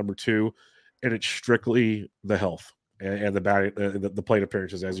Anderson at number 2, and it's strictly the health and the batting, the plate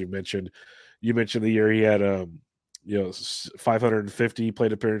appearances, as you mentioned. You mentioned the year he had 550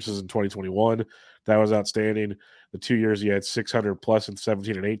 plate appearances in 2021. That was outstanding. The 2 years he had 600 plus in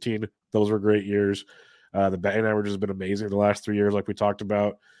 17 and 18. Those were great years. The batting average has been amazing the last 3 years, like we talked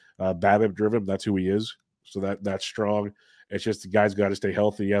about. BABIP driven, that's who he is. So that's strong. It's just the guy's got to stay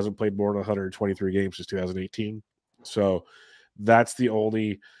healthy. He hasn't played more than 123 games since 2018. So that's the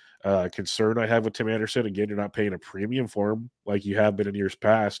only concern I have with Tim Anderson. Again, you're not paying a premium for him like you have been in years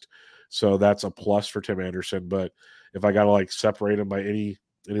past. So that's a plus for Tim Anderson. But if I got to like separate him by any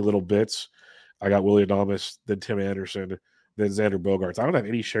little bits, I got Willy Adames, then Tim Anderson, then Xander Bogaerts. I don't have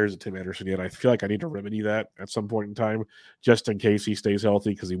any shares of Tim Anderson yet. I feel like I need to remedy that at some point in time, just in case he stays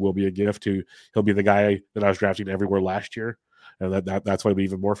healthy, because he will be a gift. He'll be the guy that I was drafting everywhere last year, and that's why it'll be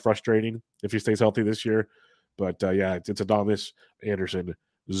even more frustrating if he stays healthy this year. But yeah, it's Adames, Anderson,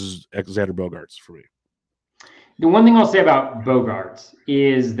 Xander Bogaerts for me. The one thing I'll say about Bogaerts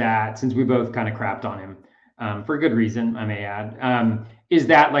is that, since we both kind of crapped on him for a good reason, I may add, is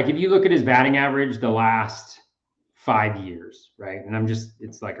that like if you look at his batting average the last 5 years, right? And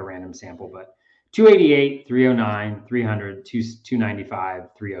it's like a random sample, but 288, 309, 300, 295,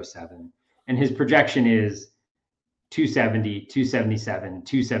 307. And his projection is 270, 277,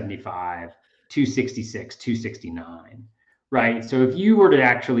 275, 266, 269, right? So if you were to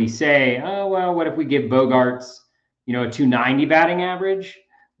actually say, oh, well, what if we give Bogaerts, a 290 batting average,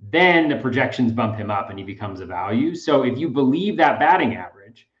 then the projections bump him up and he becomes a value. So if you believe that batting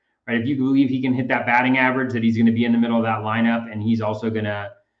average, right? If you believe he can hit that batting average, that he's going to be in the middle of that lineup, and he's also going to,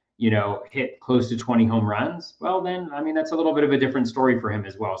 hit close to 20 home runs, well, then, I mean, that's a little bit of a different story for him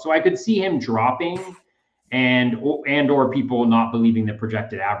as well. So I could see him dropping or people not believing the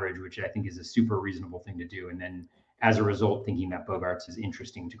projected average, which I think is a super reasonable thing to do. And then as a result, thinking that Bogaerts is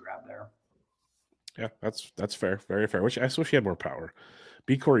interesting to grab there. Yeah, that's fair. Very fair. I wish he had more power.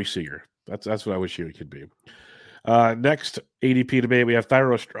 Be Corey Seager. That's what I wish he could be. Next ADP debate, we have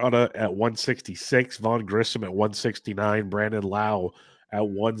Thairo Estrada at 166, Vaughn Grissom at 169, Brandon Lau at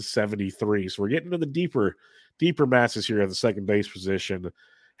 173. So we're getting into the deeper masses here at the second base position.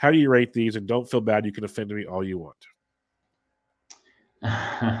 How do you rate these? And don't feel bad. You can offend me all you want.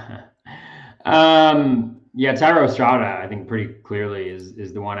 Yeah, Thairo Estrada, I think pretty clearly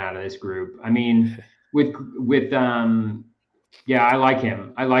is the one out of this group. I mean, with yeah, I like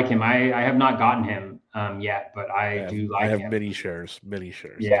him. I have not gotten him yet, but I do like him. I have many shares.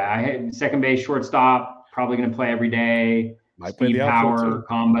 Yeah, I had second base, shortstop, probably going to play every day. Might Speed, play the power,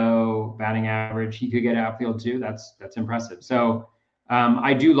 combo, batting average. He could get outfield too. That's impressive. So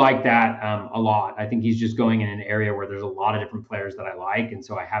I do like that a lot. I think he's just going in an area where there's a lot of different players that I like, and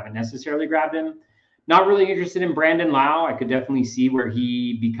so I haven't necessarily grabbed him. Not really interested in Brandon Lau. I could definitely see where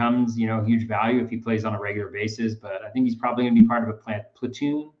he becomes, huge value if he plays on a regular basis, but I think he's probably going to be part of a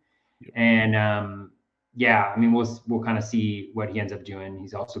platoon. Yep. And yeah, I mean, we'll kind of see what he ends up doing.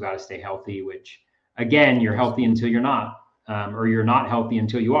 He's also got to stay healthy, which again, you're healthy until you're not, or you're not healthy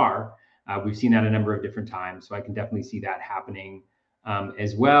until you are. We've seen that a number of different times, so I can definitely see that happening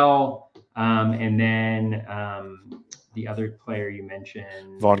as well. And then the other player you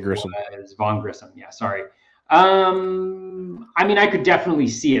mentioned, Vaughn Grissom. Was Vaughn Grissom. Yeah, sorry. I mean, I could definitely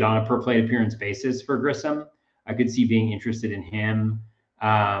see it on a per plate appearance basis for Grissom. I could see being interested in him.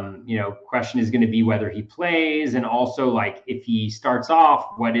 Question is going to be whether he plays, and also like if he starts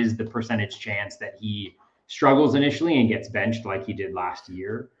off, what is the percentage chance that he struggles initially and gets benched like he did last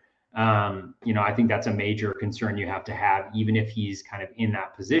year, I think that's a major concern you have to have, even if he's kind of in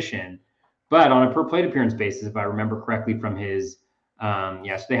that position. But on a per plate appearance basis, if I remember correctly from his, so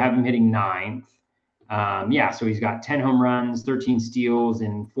they have him hitting ninth. So he's got 10 home runs, 13 steals,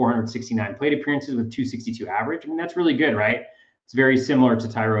 and 469 plate appearances with 262 average. I mean, that's really good, right? It's very similar to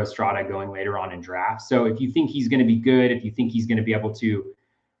Thairo Estrada going later on in drafts. So if you think he's going to be good, if you think he's going to be able to,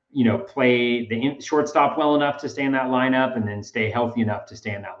 play the shortstop well enough to stay in that lineup and then stay healthy enough to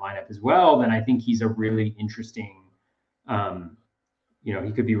stay in that lineup as well, then I think he's a really interesting,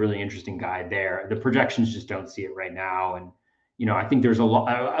 he could be a really interesting guy there. The projections just don't see it right now. And, I think there's a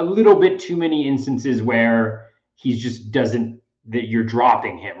little bit too many instances where he's just that you're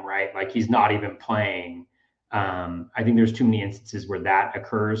dropping him, right? Like he's not even playing. I think there's too many instances where that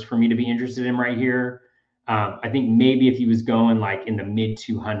occurs for me to be interested in right here. I think maybe if he was going like in the mid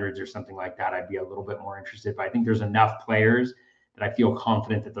 200s or something like that, I'd be a little bit more interested. But I think there's enough players that I feel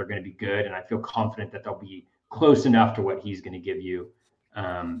confident that they're going to be good. And I feel confident that they'll be close enough to what he's going to give you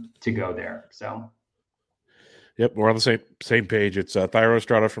to go there. So. Yep, we're on the same page. It's Thairo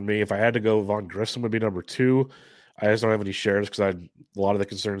Estrada for me. If I had to go, Vaughn Grissom would be number 2. I just don't have any shares because a lot of the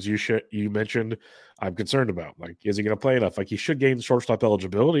concerns you mentioned, I'm concerned about. Like, is he going to play enough? Like, he should gain shortstop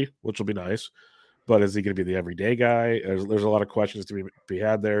eligibility, which will be nice. But is he going to be the everyday guy? There's a lot of questions to be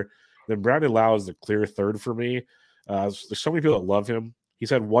had there. Then Brandon Lau is the clear third for me. There's so many people that love him.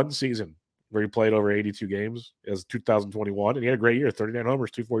 He's had one season where he played over 82 games as 2021, and he had a great year, 39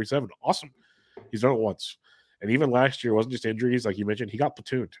 homers, 247. Awesome. He's done it once. And even last year, it wasn't just injuries. Like you mentioned, he got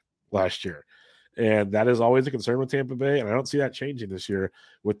platooned last year. And that is always a concern with Tampa Bay, and I don't see that changing this year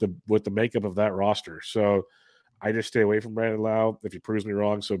with the makeup of that roster. So I just stay away from Brandon Lau. If he proves me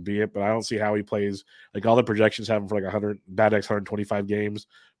wrong, so be it. But I don't see how he plays. Like all the projections have him for like 125 games.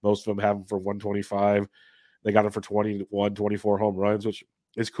 Most of them have him for 125. They got him for 21, 24 home runs, which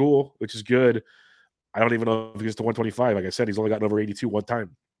is cool, which is good. I don't even know if he gets to 125. Like I said, he's only gotten over 82 one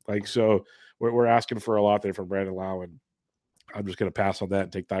time. Like, so we're asking for a lot there from Brandon Lau, and I'm just going to pass on that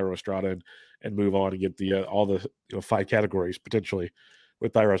and take Thairo Estrada and move on and get the all the 5 categories potentially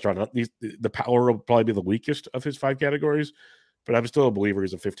with Thairo Estrada. The power will probably be the weakest of his 5 categories, but I'm still a believer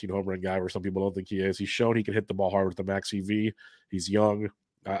he's a 15 home run guy where some people don't think he is. He's shown he can hit the ball hard with the max EV. He's young.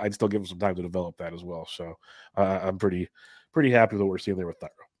 I'd still give him some time to develop that as well. So I'm pretty happy with what we're seeing there with Thairo.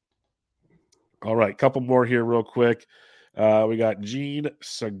 All right, couple more here real quick. We got Jean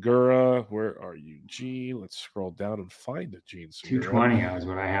Segura. Where are you, Jean? Let's scroll down and find it, Jean Segura. 220 is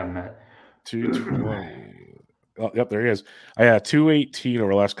what I have him at. 220. Oh, yep, there he is. I had 218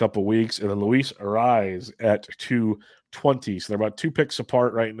 over the last couple of weeks, and then Luis Ariz at 220. So they're about 2 picks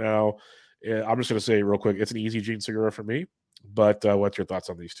apart right now. I'm just going to say real quick, it's an easy Jean Segura for me. But what's your thoughts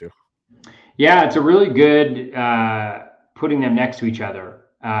on these two? Yeah, it's a really good putting them next to each other.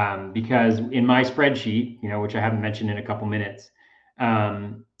 Because in my spreadsheet, which I haven't mentioned in a couple minutes,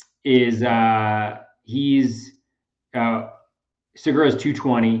 Segura's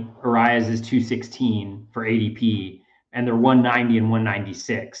 220, Arias is 216 for ADP, and they're 190 and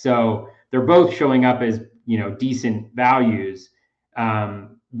 196. So they're both showing up as, decent values.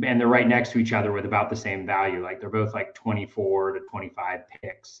 And they're right next to each other with about the same value. Like they're both like 24 to 25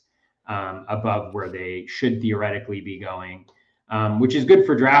 picks above where they should theoretically be going. Which is good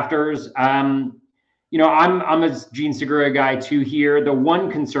for drafters. I'm a Jean Segura guy too here. The one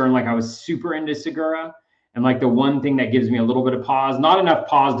concern, like I was super into Segura, and like the one thing that gives me a little bit of pause, not enough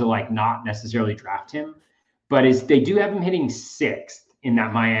pause to like not necessarily draft him, but is they do have him hitting 6th in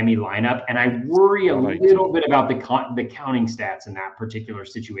that Miami lineup, and I worry a little bit about the counting stats in that particular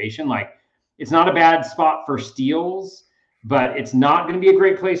situation. Like it's not a bad spot for steals, but it's not going to be a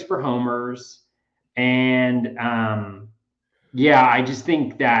great place for homers, and yeah, I just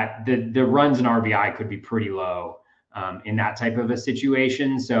think that the runs in RBI could be pretty low in that type of a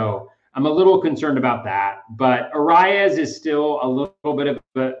situation. So I'm a little concerned about that. But Arias is still a little bit of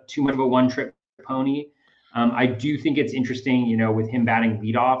too much of a one-trick pony. I do think it's interesting, with him batting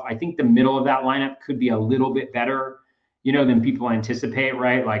leadoff. I think the middle of that lineup could be a little bit better, than people anticipate,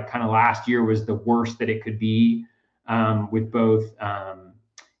 right? Like kind of last year was the worst that it could be with both,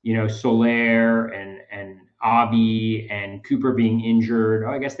 Soler and Avi and Cooper being injured.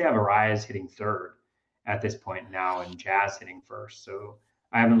 I guess they have Arias hitting 3rd at this point now and Jazz hitting 1st. So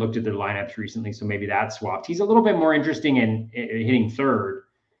I haven't looked at their lineups recently, so maybe that's swapped. He's a little bit more interesting in hitting 3rd,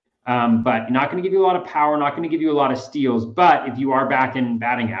 but not going to give you a lot of power, not going to give you a lot of steals. But if you are back in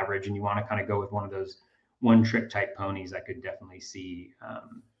batting average and you want to kind of go with one of those one-trick type ponies, I could definitely see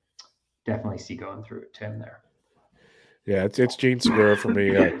going through it to him there. Yeah, it's Jean Segura for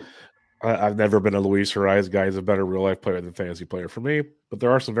me. I've never been a Luis Arias guy. He's a better real life player than fantasy player for me, but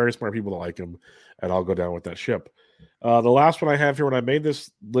there are some very smart people that like him, and I'll go down with that ship. The last one I have here, when I made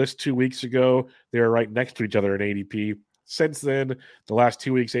this list 2 weeks ago, they were right next to each other in ADP. Since then, the last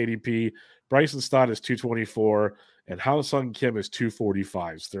 2 weeks ADP, Bryson Stott is 224 and Ha-Seong Kim is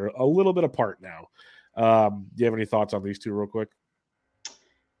 245. So they're a little bit apart now. Do you have any thoughts on these two real quick?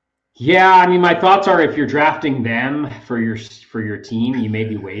 Yeah, I mean, my thoughts are if you're drafting them for your team, you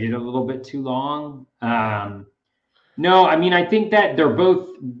maybe waited a little bit too long. No, I mean, I think that they're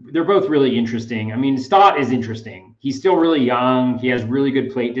both really interesting. I mean, Stott is interesting. He's still really young. He has really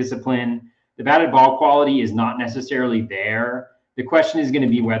good plate discipline. The batted ball quality is not necessarily there. The question is going to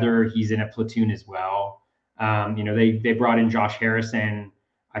be whether he's in a platoon as well. They brought in Josh Harrison.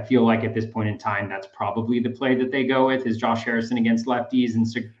 I feel like at this point in time, that's probably the play that they go with, is Josh Harrison against lefties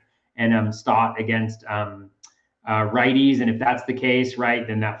and Stott against righties. And if that's the case, right,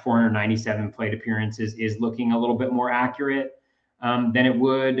 then that 497 plate appearances is looking a little bit more accurate than it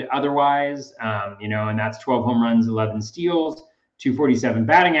would otherwise. And that's 12 home runs, 11 steals, 247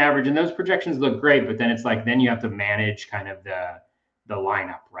 batting average. And those projections look great, but then it's like, then you have to manage kind of the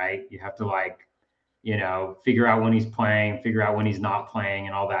lineup, right? You have to figure out when he's playing, figure out when he's not playing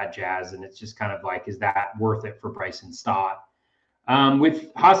and all that jazz. And it's just kind of like, is that worth it for Bryson Stott?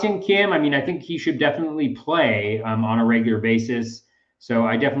 With Ha-Seong Kim, I mean, I think he should definitely play on a regular basis. So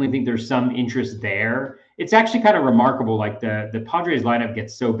I definitely think there's some interest there. It's actually kind of remarkable. Like the Padres lineup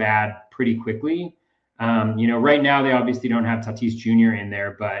gets so bad pretty quickly. Right now they obviously don't have Tatis Jr. in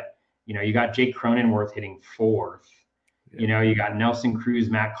there, but you got Jake Cronenworth hitting fourth. Yeah. You got Nelson Cruz,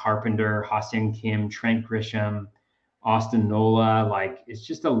 Matt Carpenter, Ha-Seong Kim, Trent Grisham, Austin Nola. Like it's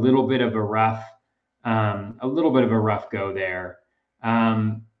just a little bit of a rough go there.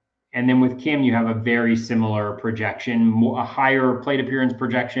 And then with Kim, you have a very similar projection, a higher plate appearance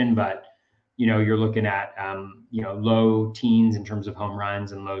projection, but you're looking at low teens in terms of home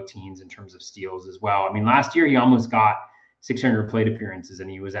runs and low teens in terms of steals as well. I mean, last year he almost got 600 plate appearances and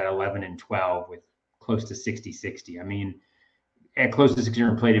he was at 11 and 12 with close to 60-60. I mean, at close to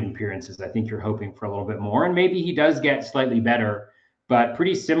 600 plate appearances, I think you're hoping for a little bit more, and maybe he does get slightly better, but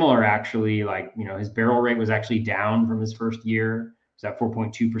pretty similar actually. Like, his barrel rate was actually down from his first year. It was at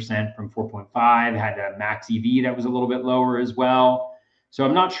 4.2% from 4.5, had a max EV that was a little bit lower as well. So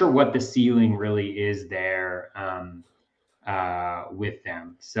I'm not sure what the ceiling really is there with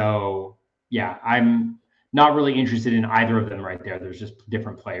them. So yeah, I'm not really interested in either of them right there. There's just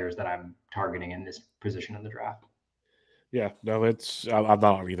different players that I'm targeting in this position of the draft. Yeah, no, I'm not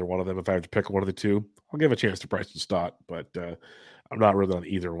on either one of them. If I have to pick one of the two, I'll give a chance to Bryson Stott, but I'm not really on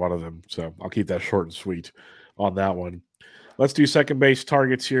either one of them. So I'll keep that short and sweet on that one. Let's do second base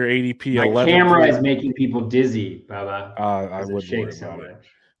targets here. ADP My 11. Camera is making people dizzy, Bubba. I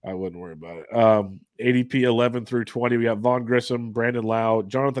wouldn't worry about it. ADP 11 through 20. We got Vaughn Grissom, Brandon Lau,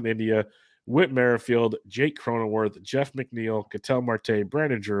 Jonathan India, Whit Merrifield, Jake Cronenworth, Jeff McNeil, Ketel Marte,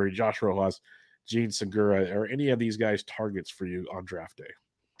 Brandon Drury, Josh Rojas, Gene Segura. Are any of these guys targets for you on draft day?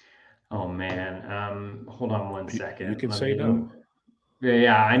 Oh man, hold on one second. You can say no.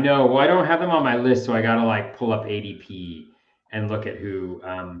 Yeah, I know. Well, I don't have them on my list, so I gotta pull up ADP and look at who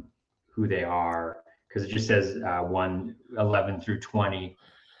they are, because it just says 11 through 20.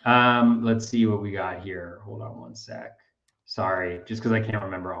 Let's see what we got here. Hold on one sec. Sorry, just because I can't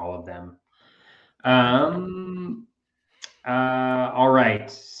remember all of them. All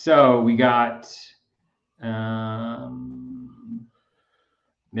right. So we got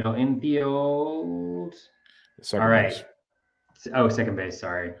middle infield. All right. Oh, second base.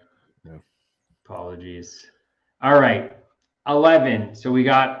 Sorry. Yeah. Apologies. All right. 11. So we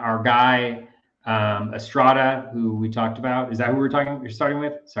got our guy Estrada, who we talked about. Is that who you're starting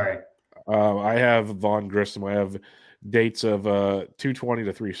with? Sorry. I have Vaughn Grissom. I have dates of 220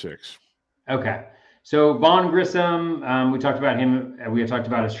 to 36. Okay. So Vaughn Grissom, we talked about him. We had talked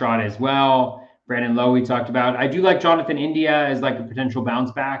about Estrada as well. Brandon Lowe, we talked about. I do like Jonathan India as a potential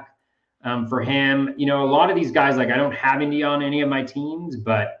bounce back for him. A lot of these guys, I don't have India on any of my teams,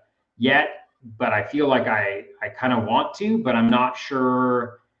 but I feel like I kind of want to, but I'm not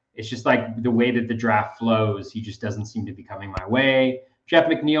sure. It's just the way that the draft flows, he just doesn't seem to be coming my way. Jeff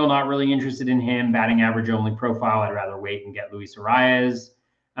McNeil, not really interested in him. Batting average only profile. I'd rather wait and get Luis Arias.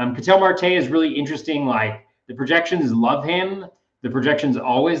 Ketel Marte is really interesting. The projections love him. The projections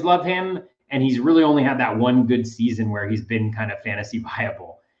always love him. And he's really only had that one good season where he's been kind of fantasy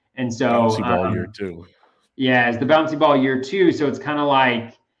viable. And so bouncy ball year two. Yeah, it's the bouncy ball year two. So it's kind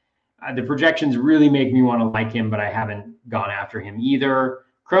of the projections really make me want to like him, but I haven't gone after him either.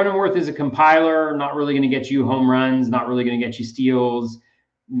 Cronenworth is a compiler, not really going to get you home runs, not really going to get you steals.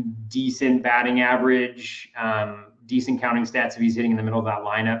 decent batting average, decent counting stats if he's hitting in the middle of that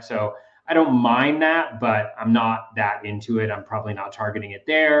lineup. So I don't mind that, but I'm not that into it. I'm probably not targeting it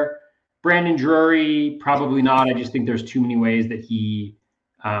there. Brandon Drury, probably not. I just think there's too many ways that he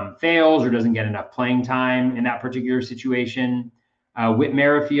fails or doesn't get enough playing time in that particular situation. Whit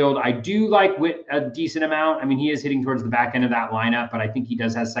Merrifield, I do like Whit a decent amount. I mean, he is hitting towards the back end of that lineup, but I think he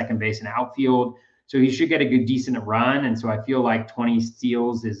does have second base and outfield. So he should get a good, decent run. And so I feel like 20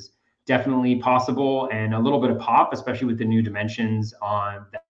 steals is definitely possible and a little bit of pop, especially with the new dimensions on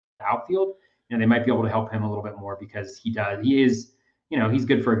the outfield. They might be able to help him a little bit more because he's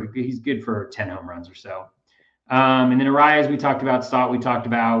good for 10 home runs or so. And then Arias, we talked about. Stott, we talked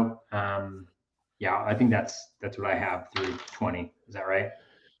about. I think that's what I have through 20. Is that right?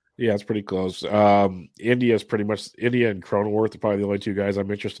 Yeah, it's pretty close. India and Cronenworth are probably the only two guys I'm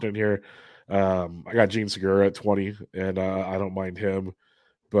interested in here. I got Gene Segura at 20, and I don't mind him.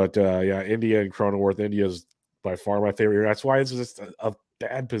 But India and Cronenworth. India's by far my favorite here. That's why it's just a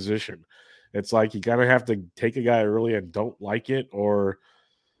bad position. It's like you kind of have to take a guy early and don't like it, or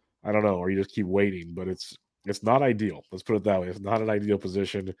I don't know, or you just keep waiting. But it's not ideal. Let's put it that way. It's not an ideal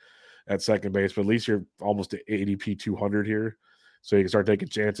position at second base, but at least you're almost at ADP 200 here. So you can start taking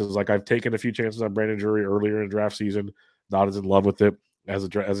chances. Like I've taken a few chances on Brandon Drury earlier in the draft season, not as in love with it as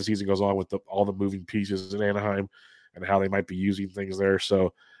the season goes on with all the moving pieces in Anaheim and how they might be using things there.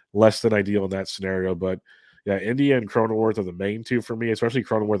 So less than ideal in that scenario. But yeah, India and Cronenworth are the main two for me, especially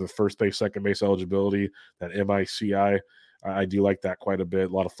Cronenworth with first base, second base eligibility, that MICI. I do like that quite a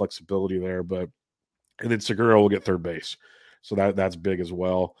bit. A lot of flexibility there. And then Segura will get third base. So that's big as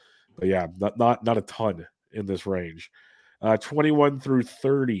well. But yeah, not a ton in this range. 21 through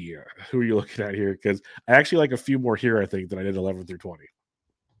 30. Who are you looking at here? Because I actually like a few more here, I think, than I did 11 through 20.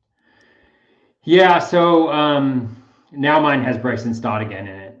 Yeah, so now mine has Bryson Stott again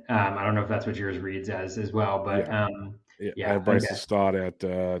in it. I don't know if that's what yours reads as well, but I have Bryson Stott at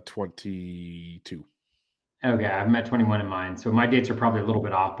 22. Okay, I have him at 21 in mine. So my dates are probably a little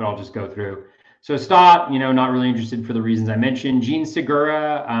bit off, but I'll just go through. So Stott, not really interested for the reasons I mentioned. Gene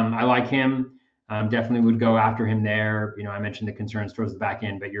Segura, I like him. Definitely would go after him there. I mentioned the concerns towards the back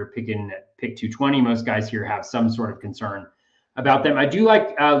end, but you're picking pick 220. Most guys here have some sort of concern about them. I do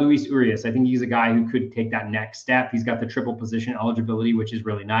like Luis Urias. I think he's a guy who could take that next step. He's got the triple position eligibility, which is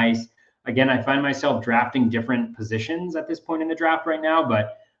really nice. Again, I find myself drafting different positions at this point in the draft right now,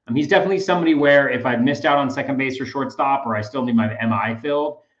 but he's definitely somebody where if I've missed out on second base or shortstop, or I still need my MI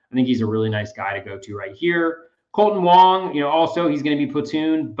filled, I think he's a really nice guy to go to right here. Colton Wong, also he's going to be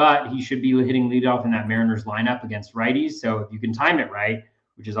platoon, but he should be hitting leadoff in that Mariners lineup against righties. So if you can time it right,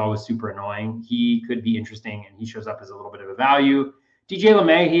 which is always super annoying, he could be interesting, and he shows up as a little bit of a value. DJ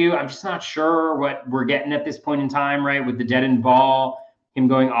LeMahieu, I'm just not sure what we're getting at this point in time, right? With the dead end ball, him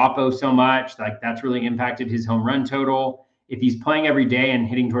going oppo so much, like that's really impacted his home run total. If he's playing every day and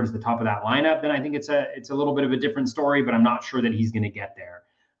hitting towards the top of that lineup, then I think it's a little bit of a different story, but I'm not sure that he's going to get there.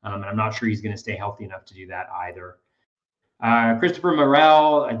 And I'm not sure he's going to stay healthy enough to do that either. Christopher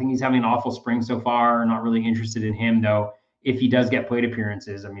Morel, I think he's having an awful spring so far. Not really interested in him, though. If he does get plate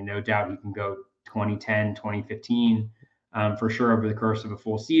appearances, no doubt he can go 2010, 2015 for sure over the course of a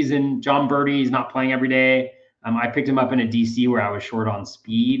full season. John Birdie is not playing every day. I picked him up in a DC where I was short on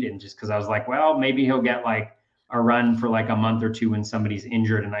speed, and just because I was like, well, maybe he'll get like a run for like a month or two when somebody's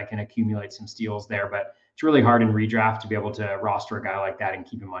injured and I can accumulate some steals there. But it's really hard in redraft to be able to roster a guy like that and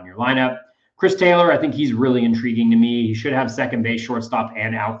keep him on your lineup. Chris Taylor, I think he's really intriguing to me. He should have second base, shortstop,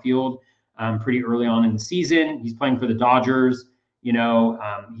 and outfield pretty early on in the season. He's playing for the Dodgers.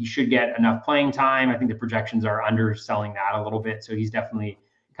 He should get enough playing time. I think the projections are underselling that a little bit. So he's definitely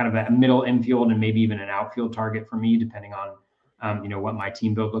kind of a middle infield and maybe even an outfield target for me, depending on, what my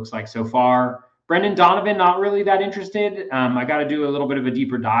team build looks like so far. Brendan Donovan, not really that interested. I got to do a little bit of a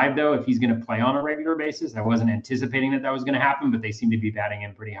deeper dive, though, if he's going to play on a regular basis. I wasn't anticipating that was going to happen, but they seem to be batting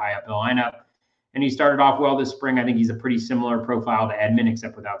him pretty high up the lineup. And he started off well this spring. I think he's a pretty similar profile to Edman,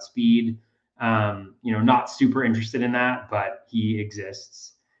 except without speed. Not super interested in that, but he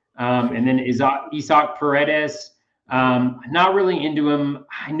exists. And then Isaac Paredes, not really into him.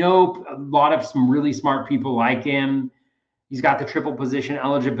 I know a lot of some really smart people like him. He's got the triple position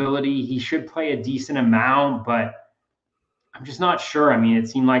eligibility. He should play a decent amount, but I'm just not sure. It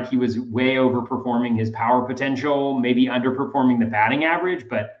seemed like he was way overperforming his power potential, maybe underperforming the batting average,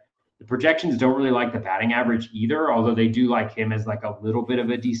 but the projections don't really like the batting average either, although they do like him as like a little bit of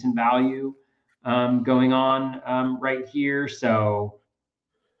a decent value going on right here. So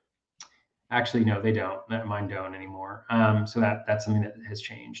actually, no, they don't. Mine don't anymore. So that's something that has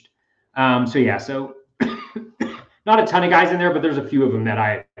changed. So not a ton of guys in there, but there's a few of them that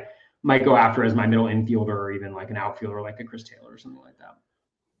I might go after as my middle infielder or even like an outfielder, like a Chris Taylor or something like that.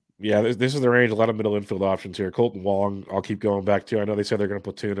 Yeah, this is the range. A lot of middle infield options here. Colton Wong, I'll keep going back to. I know they said they're going to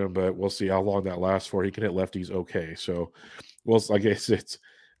platoon him, but we'll see how long that lasts for. He can hit lefties okay. So, well, I guess it's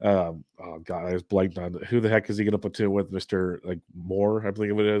oh god, I was blanked on who the heck is he going to platoon with? Mr. like Moore, I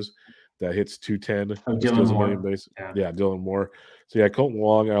believe it is, that hits 210. Oh, Dylan Moore. Base. Yeah, Dylan Moore. So yeah, Colton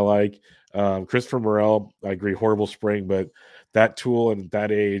Wong, I like. Christopher Morel, I agree, horrible spring, but that tool and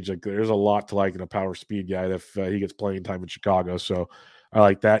that age, like there's a lot to like in a power speed guy if he gets playing time in Chicago. So I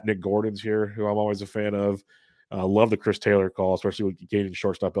like that. Nick Gordon's here, who I'm always a fan of. Love the Chris Taylor call, especially with gaining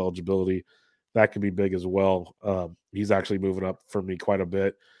shortstop eligibility. That can be big as well. He's actually moving up for me quite a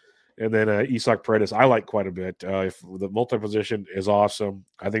bit. And then Isaac Paredes, I like quite a bit. If the multi-position is awesome.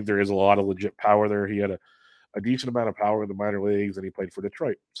 I think there is a lot of legit power there. He had a decent amount of power in the minor leagues, and he played for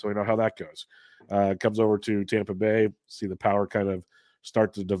Detroit. So we know how that goes. Comes over to Tampa Bay, see the power kind of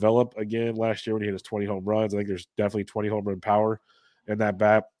start to develop again last year when he hit his 20 home runs. I think there's definitely 20 home run power in that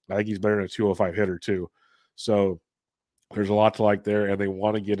bat. I think he's better than a 205 hitter too. So there's a lot to like there, and they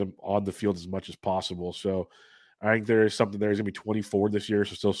want to get him on the field as much as possible. So I think there is something there. He's going to be 24 this year,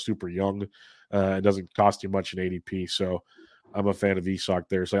 so still super young. It doesn't cost you much in ADP. So I'm a fan of Isak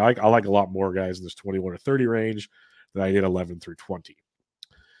there. So I like a lot more guys in this 21 to 30 range than I did 11 through 20.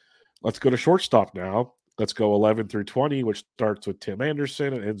 Let's go to shortstop now. Let's go 11 through 20, which starts with Tim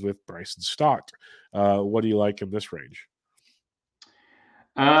Anderson and ends with Bryson Stott. What do you like in this range?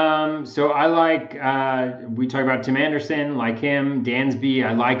 So I like, we talk about Tim Anderson, like him. Dansby,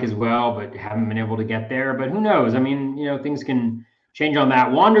 I like as well, but haven't been able to get there. But who knows? I mean, things can change on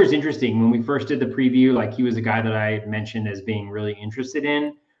that. Wander's interesting. When we first did the preview, like he was a guy that I mentioned as being really interested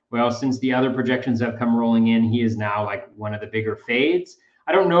in. Well, since the other projections have come rolling in, he is now like one of the bigger fades.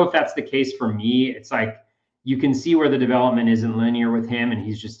 I don't know if that's the case for me. It's like you can see where the development isn't linear with him, and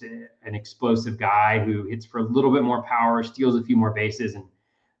he's just an explosive guy who hits for a little bit more power, steals a few more bases,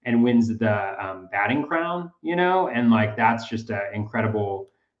 and wins the batting crown, and like that's just an incredible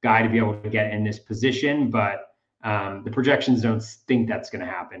guy to be able to get in this position. But the projections don't think that's going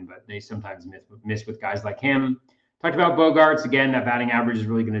to happen, but they sometimes miss with guys like him. Talked about Bogarts again. That batting average is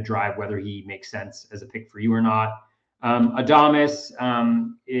really going to drive whether he makes sense as a pick for you or not. Adames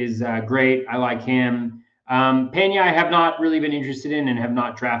is great. I like him. Pena, I have not really been interested in and have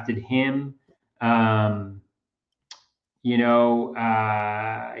not drafted him.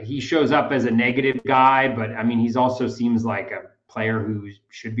 He shows up as a negative guy, but I mean, he's also seems like a player who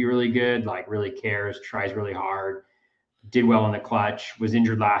should be really good, like really cares, tries really hard, did well in the clutch, was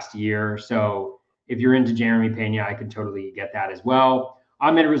injured last year. So if you're into Jeremy Pena, I can totally get that as well.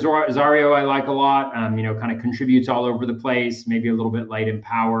 Ahmed Rosario, I like a lot, kind of contributes all over the place, maybe a little bit light in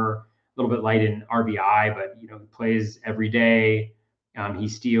power, a little bit light in RBI, but, he plays every day. He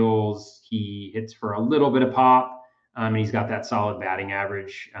steals, he hits for a little bit of pop. And he's got that solid batting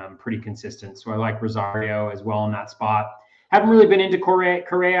average, pretty consistent. So I like Rosario as well in that spot. Haven't really been into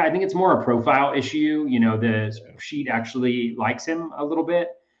Correa. I think it's more a profile issue. The sheet actually likes him a little bit.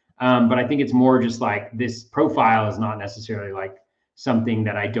 But I think it's more just like this profile is not necessarily like something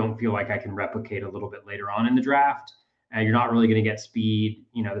that I don't feel like I can replicate a little bit later on in the draft. You're not really going to get speed.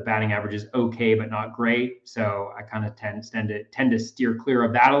 The batting average is okay, but not great. So I kind of tend to steer clear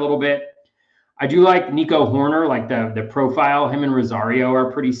of that a little bit. I do like Nico Horner, like the profile. Him and Rosario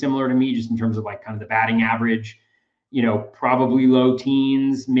are pretty similar to me, just in terms of like kind of the batting average. Probably low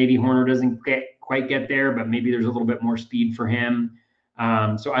teens. Maybe Horner doesn't quite get there, but maybe there's a little bit more speed for him.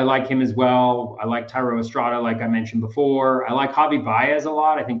 So I like him as well. I like Thairo Estrada, like I mentioned before. I like Javi Baez a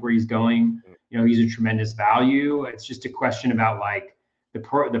lot. I think where he's going, he's a tremendous value. It's just a question about like the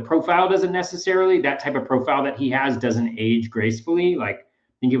profile doesn't necessarily, that type of profile that he has doesn't age gracefully. Like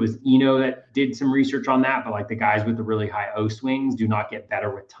I think it was Eno that did some research on that, but like the guys with the really high O swings do not get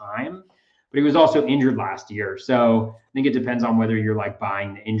better with time. But he was also injured last year. So I think it depends on whether you're like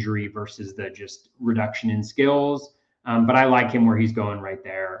buying the injury versus the just reduction in skills. But I like him where he's going right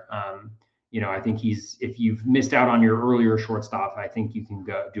there. I think if you've missed out on your earlier shortstop, I think you can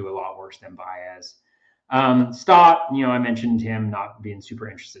go do a lot worse than Baez. Stott, I mentioned him, not being super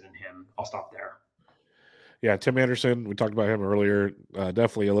interested in him. I'll stop there. Yeah, Tim Anderson, we talked about him earlier.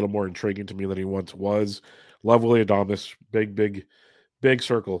 Definitely a little more intriguing to me than he once was. Love Willy Adames, big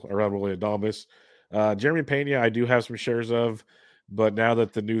circle around Willy Adames. Jeremy Pena, I do have some shares of, but now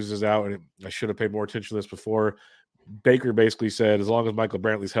that the news is out, and I should have paid more attention to this before, Baker basically said, as long as Michael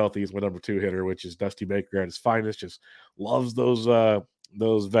Brantley's healthy, he's my number 2 hitter, which is Dusty Baker at his finest. Just loves those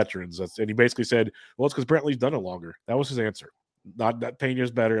veterans. And he basically said, well, it's because Brantley's done it longer. That was his answer. Not that Pena's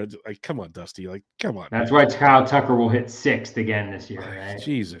better. Like, come on, Dusty. Like, come on. That's why Kyle Tucker will hit 6th again this year, right?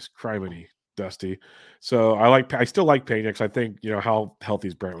 Jesus, criminy, Dusty. So I still like Pena because I think, how healthy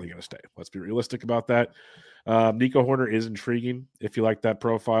is Brantley going to stay? Let's be realistic about that. Nico Horner is intriguing if you like that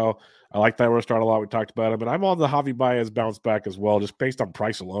profile. I like that start a lot. We talked about him, and I'm on the Javi Baez bounce back as well, just based on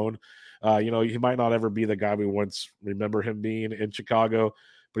price alone. He might not ever be the guy we once remember him being in Chicago,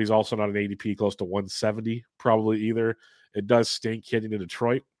 but he's also not an ADP close to 170 probably either. It does stink hitting in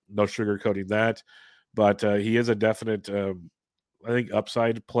Detroit. No sugarcoating that, but he is a definite, I think,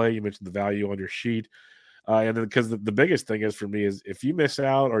 upside play. You mentioned the value on your sheet. And then because the biggest thing is for me is if you miss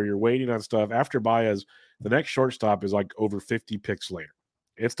out or you're waiting on stuff after Baez, the next shortstop is like over 50 picks later.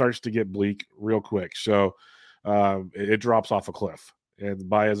 It starts to get bleak real quick. So it drops off a cliff. And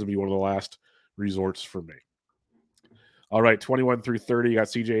Baez will be one of the last resorts for me. All right, 21 through 30, you got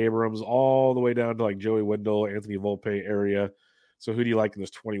CJ Abrams all the way down to like Joey Wendell, Anthony Volpe area. So who do you like in this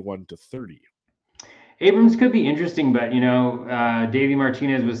 21 to 30? Abrams could be interesting, but Davey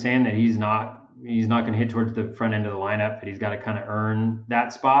Martinez was saying that he's not going to hit towards the front end of the lineup, but he's got to kind of earn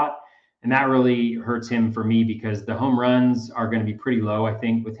that spot. And that really hurts him for me because the home runs are going to be pretty low, I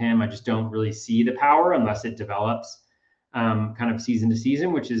think, with him. I just don't really see the power unless it develops kind of season to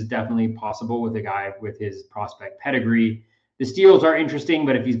season, which is definitely possible with a guy with his prospect pedigree. The steals are interesting,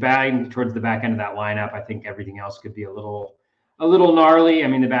 but if he's batting towards the back end of that lineup, I think everything else could be a little gnarly. I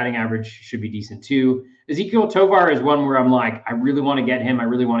mean, the batting average should be decent too. Ezequiel Tovar is one where I'm like, I really want to get him.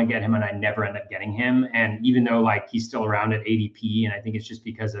 And I never end up getting him. And even though like he's still around at ADP, and I think it's just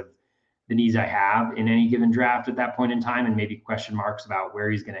because of the needs I have in any given draft at that point in time, and maybe question marks about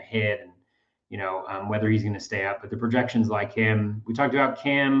where he's going to hit and, whether he's going to stay up. But the projections like him, we talked about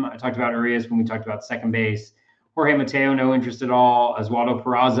Kim. I talked about Urias when we talked about second base. Jorge Mateo, no interest at all. Oswaldo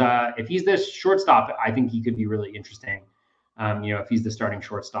Peraza, if he's this shortstop, I think he could be really interesting. If he's the starting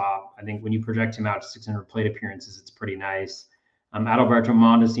shortstop, I think when you project him out to 600 plate appearances, it's pretty nice. Adalberto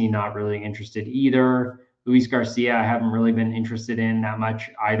Mondesi, not really interested either. Luis Garcia, I haven't really been interested in that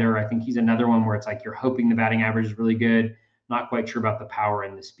much either. I think he's another one where it's like you're hoping the batting average is really good. Not quite sure about the power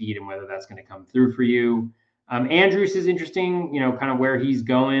and the speed and whether that's going to come through for you. Andrews is interesting, kind of where he's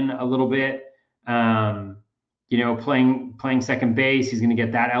going a little bit. Playing second base, he's going to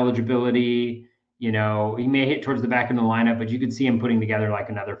get that eligibility. He may hit towards the back end of the lineup, but you could see him putting together like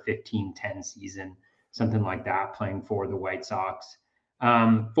another 15-10 season, something like that, playing for the White Sox.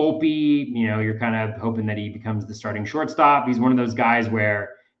 Volpe, you're kind of hoping that he becomes the starting shortstop. He's one of those guys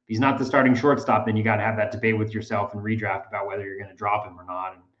where if he's not the starting shortstop, then you got to have that debate with yourself and redraft about whether you're going to drop him or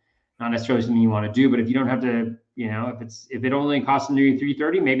not. And not necessarily something you want to do, but if you don't have to, if it only costs him to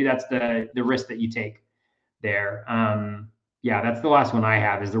 330, maybe that's the risk that you take there. That's the last one I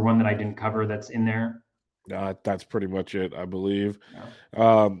have. Is there one that I didn't cover that's in there? That's pretty much it, I believe.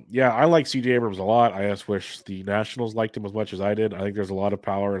 Yeah. I like CJ Abrams a lot. I just wish the Nationals liked him as much as I did. I think there's a lot of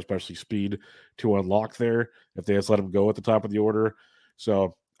power, especially speed, to unlock there if they just let him go at the top of the order.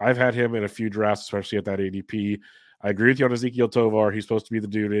 So I've had him in a few drafts, especially at that ADP. I agree with you on Ezequiel Tovar. He's supposed to be the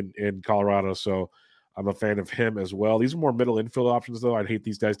dude in Colorado, so I'm a fan of him as well. These are more middle infield options, though. I'd hate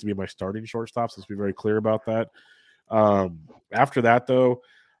these guys to be my starting shortstops. Let's be very clear about that. After that, though,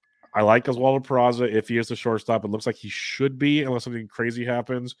 I like Oswaldo Peraza. If he is the shortstop, it looks like he should be unless something crazy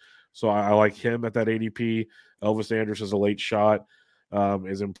happens. So I like him at that ADP. Elvis Andrus is a late shot,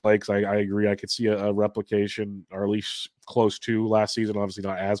 is in play because I agree. I could see a replication or at least close to last season. Obviously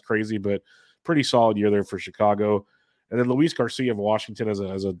not as crazy, but pretty solid year there for Chicago. And then Luis Garcia of Washington as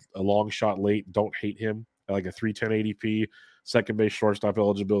a long shot late. Don't hate him. I like a 310 ADP, second base shortstop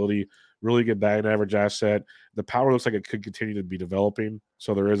eligibility, really good batting average asset. The power looks like it could continue to be developing.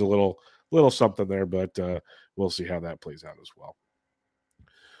 So there is a little something there, but we'll see how that plays out as well.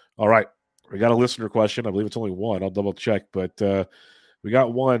 All right. We got a listener question. I believe it's only one. I'll double check, but we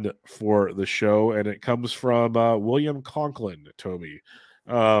got one for the show, and it comes from William Conklin, Toby.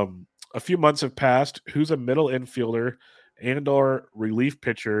 A few months have passed. Who's a middle infielder and or relief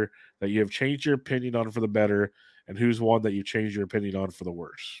pitcher that you have changed your opinion on for the better, and who's one that you changed your opinion on for the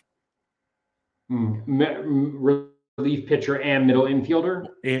worse? Relief pitcher and middle infielder?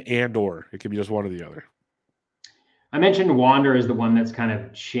 And or. It could be just one or the other. I mentioned Wander is the one that's kind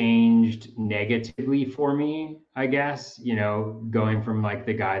of changed negatively for me, I guess, going from like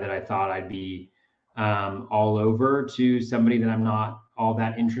the guy that I thought I'd be all over to somebody that I'm not all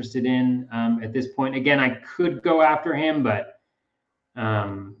that interested in at this point. Again, I could go after him, but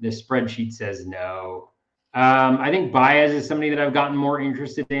the spreadsheet says no. I think Baez is somebody that I've gotten more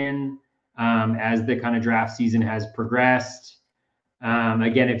interested in as the kind of draft season has progressed.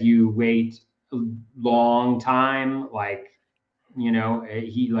 Again, if you wait a long time, like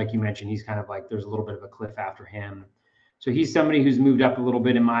He, like you mentioned, he's kind of like there's a little bit of a cliff after him. So he's somebody who's moved up a little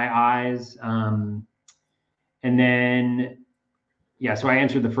bit in my eyes. And then, yeah, so I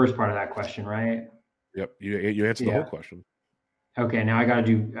answered the first part of that question, right? Yep, you answered the whole question. Okay, now I gotta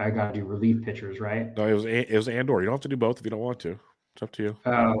do relief pitchers, right? No, it was and/or. You don't have to do both if you don't want to. It's up to you.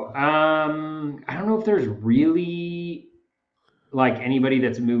 Oh, I don't know if there's really like anybody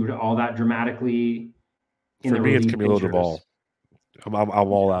that's moved all that dramatically in For the me, it's relief Camilo pitchers. Duvall. I'm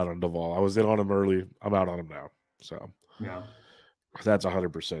all out on Duvall. I was in on him early. I'm out on him now. So Yeah. that's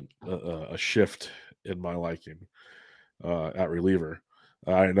 100% a shift in my liking at reliever.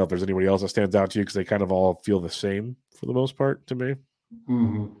 I don't know if there's anybody else that stands out to you because they kind of all feel the same for the most part to me.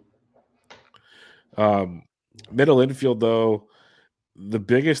 Middle infield, though, the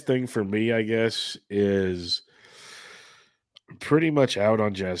biggest thing for me, I guess, is pretty much out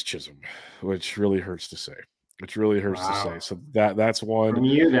on Jazz Chisholm, which really hurts to say. Which really hurts to say. So that's one. From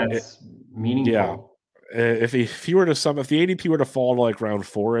you, that's meaningful. Yeah. If the ADP were to fall to like round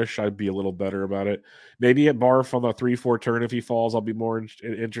 4-ish, I'd be a little better about it. Maybe at Barf on the 3-4 turn, if he falls, I'll be more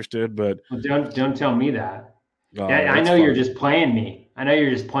interested. But don't tell me that. I know you're just playing me. I know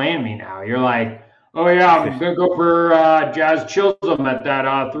you're just playing me now. You're like, oh yeah, I'm gonna go for Jazz Chisholm at that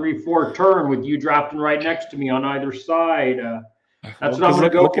 3-4 turn with you drafting right next to me on either side. That's what I'm gonna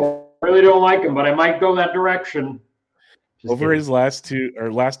go for. I really don't like him, but I might go that direction. Over his last 2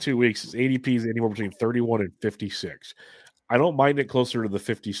 weeks, his ADP is anywhere between 31 and 56. I don't mind it closer to the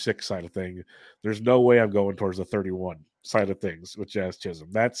 56 side of thing. There's no way I'm going towards the 31 side of things with Jazz Chisholm.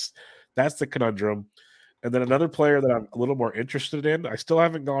 That's the conundrum. And then another player that I'm a little more interested in, I still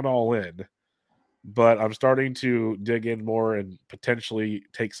haven't gone all in, but I'm starting to dig in more and potentially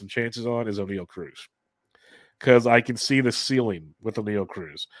take some chances on, is Oneil Cruz. Because I can see the ceiling with Oneil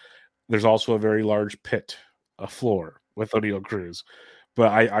Cruz. There's also a very large pit, a floor with Oneil Cruz.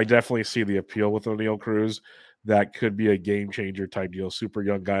 But I definitely see the appeal with Oneil Cruz. That could be a game changer type deal. Super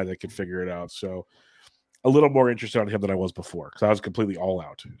young guy that could figure it out. So a little more interested on him than I was before because I was completely all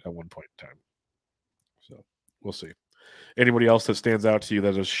out at one point in time. So we'll see. Anybody else that stands out to you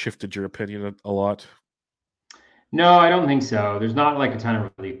that has shifted your opinion a lot? No, I don't think so. There's not like a ton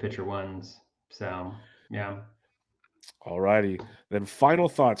of relief pitcher ones. So, yeah. All righty. Then final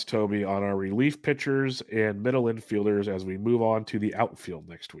thoughts, Toby, on our relief pitchers and middle infielders as we move on to the outfield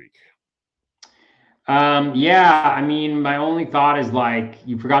next week. Yeah, I mean, my only thought is like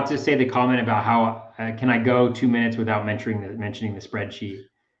you forgot to say the comment about how can I go 2 minutes without mentioning the spreadsheet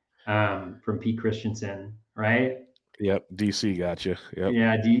from Pete Christensen, right? Yep, DC got you. Yep.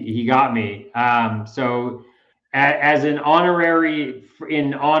 Yeah, he got me. So as an honorary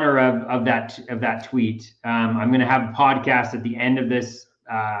in honor of that tweet, I'm going to have a podcast at the end of this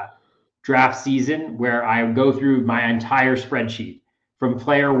draft season where I go through my entire spreadsheet from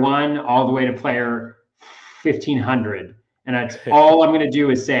player 1 all the way to player 1500. And that's all I'm going to do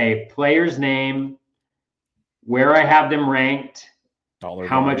is say player's name, where I have them ranked,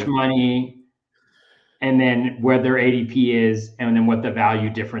 how much money, and then where their ADP is, and then what the value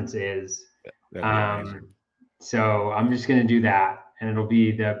difference is. So I'm just going to do that, and it'll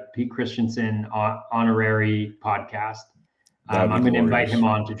be the Pete Christensen honorary podcast. I'm going to invite him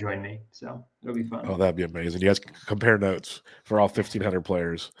on to join me, so it'll be fun. Oh, that'd be amazing! You guys can compare notes for all 1,500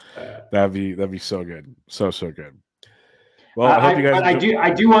 players. That'd be so good, so good. Well, I hope you guys. I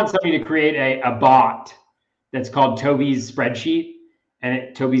do want somebody to create a bot that's called Toby's Spreadsheet,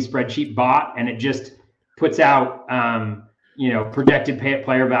 and Toby's Spreadsheet bot, and it just puts out projected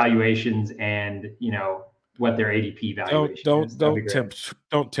player valuations and what their ADP valuation is.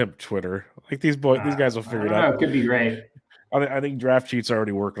 Don't tempt Twitter. Like these guys will figure it out. It could be great. I think Draft Sheet's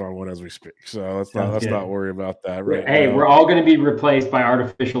already working on one as we speak, so let's not worry about that. Right? Hey, we're all going to be replaced by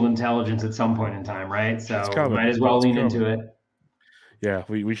artificial intelligence at some point in time, right? So might as well lean into it. Yeah,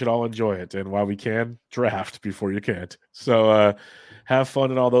 we should all enjoy it, and while we can, draft before you can't. So have fun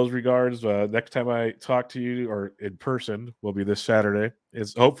in all those regards. Next time I talk to you or in person will be this Saturday.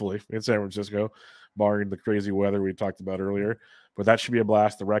 It's hopefully in San Francisco, barring the crazy weather we talked about earlier. But that should be a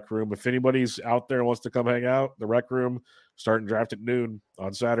blast. The Rec Room. If anybody's out there and wants to come hang out, the Rec Room starting draft at noon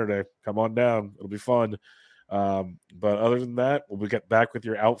on Saturday. Come on down. It'll be fun. But other than that, we'll get back with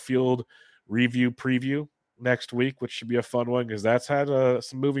your outfield review preview next week, which should be a fun one because that's had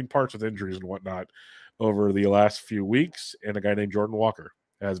some moving parts with injuries and whatnot over the last few weeks. And a guy named Jordan Walker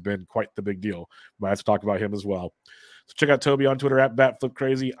has been quite the big deal. Might have to talk about him as well. So check out Toby on Twitter at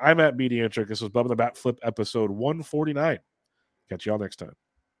BatFlipCrazy. I'm at BDantric. This was Bubba the Bat Flip episode 149. Catch y'all next time.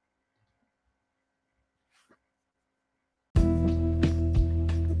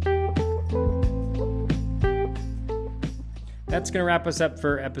 That's going to wrap us up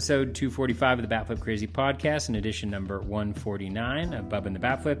for episode 245 of the Bat Flip Crazy podcast, in edition number 149 of Bubba and the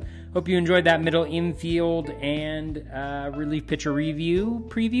Bat Flip. Hope you enjoyed that middle infield and relief pitcher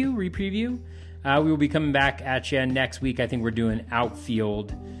re-preview. We will be coming back at you next week. I think we're doing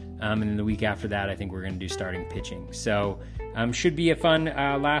outfield, and then the week after that, I think we're going to do starting pitching. So should be a fun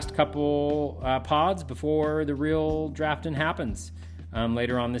last couple pods before the real drafting happens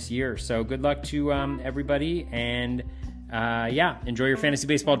later on this year. So good luck to everybody, and enjoy your fantasy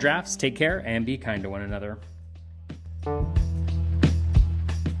baseball drafts. Take care and be kind to one another.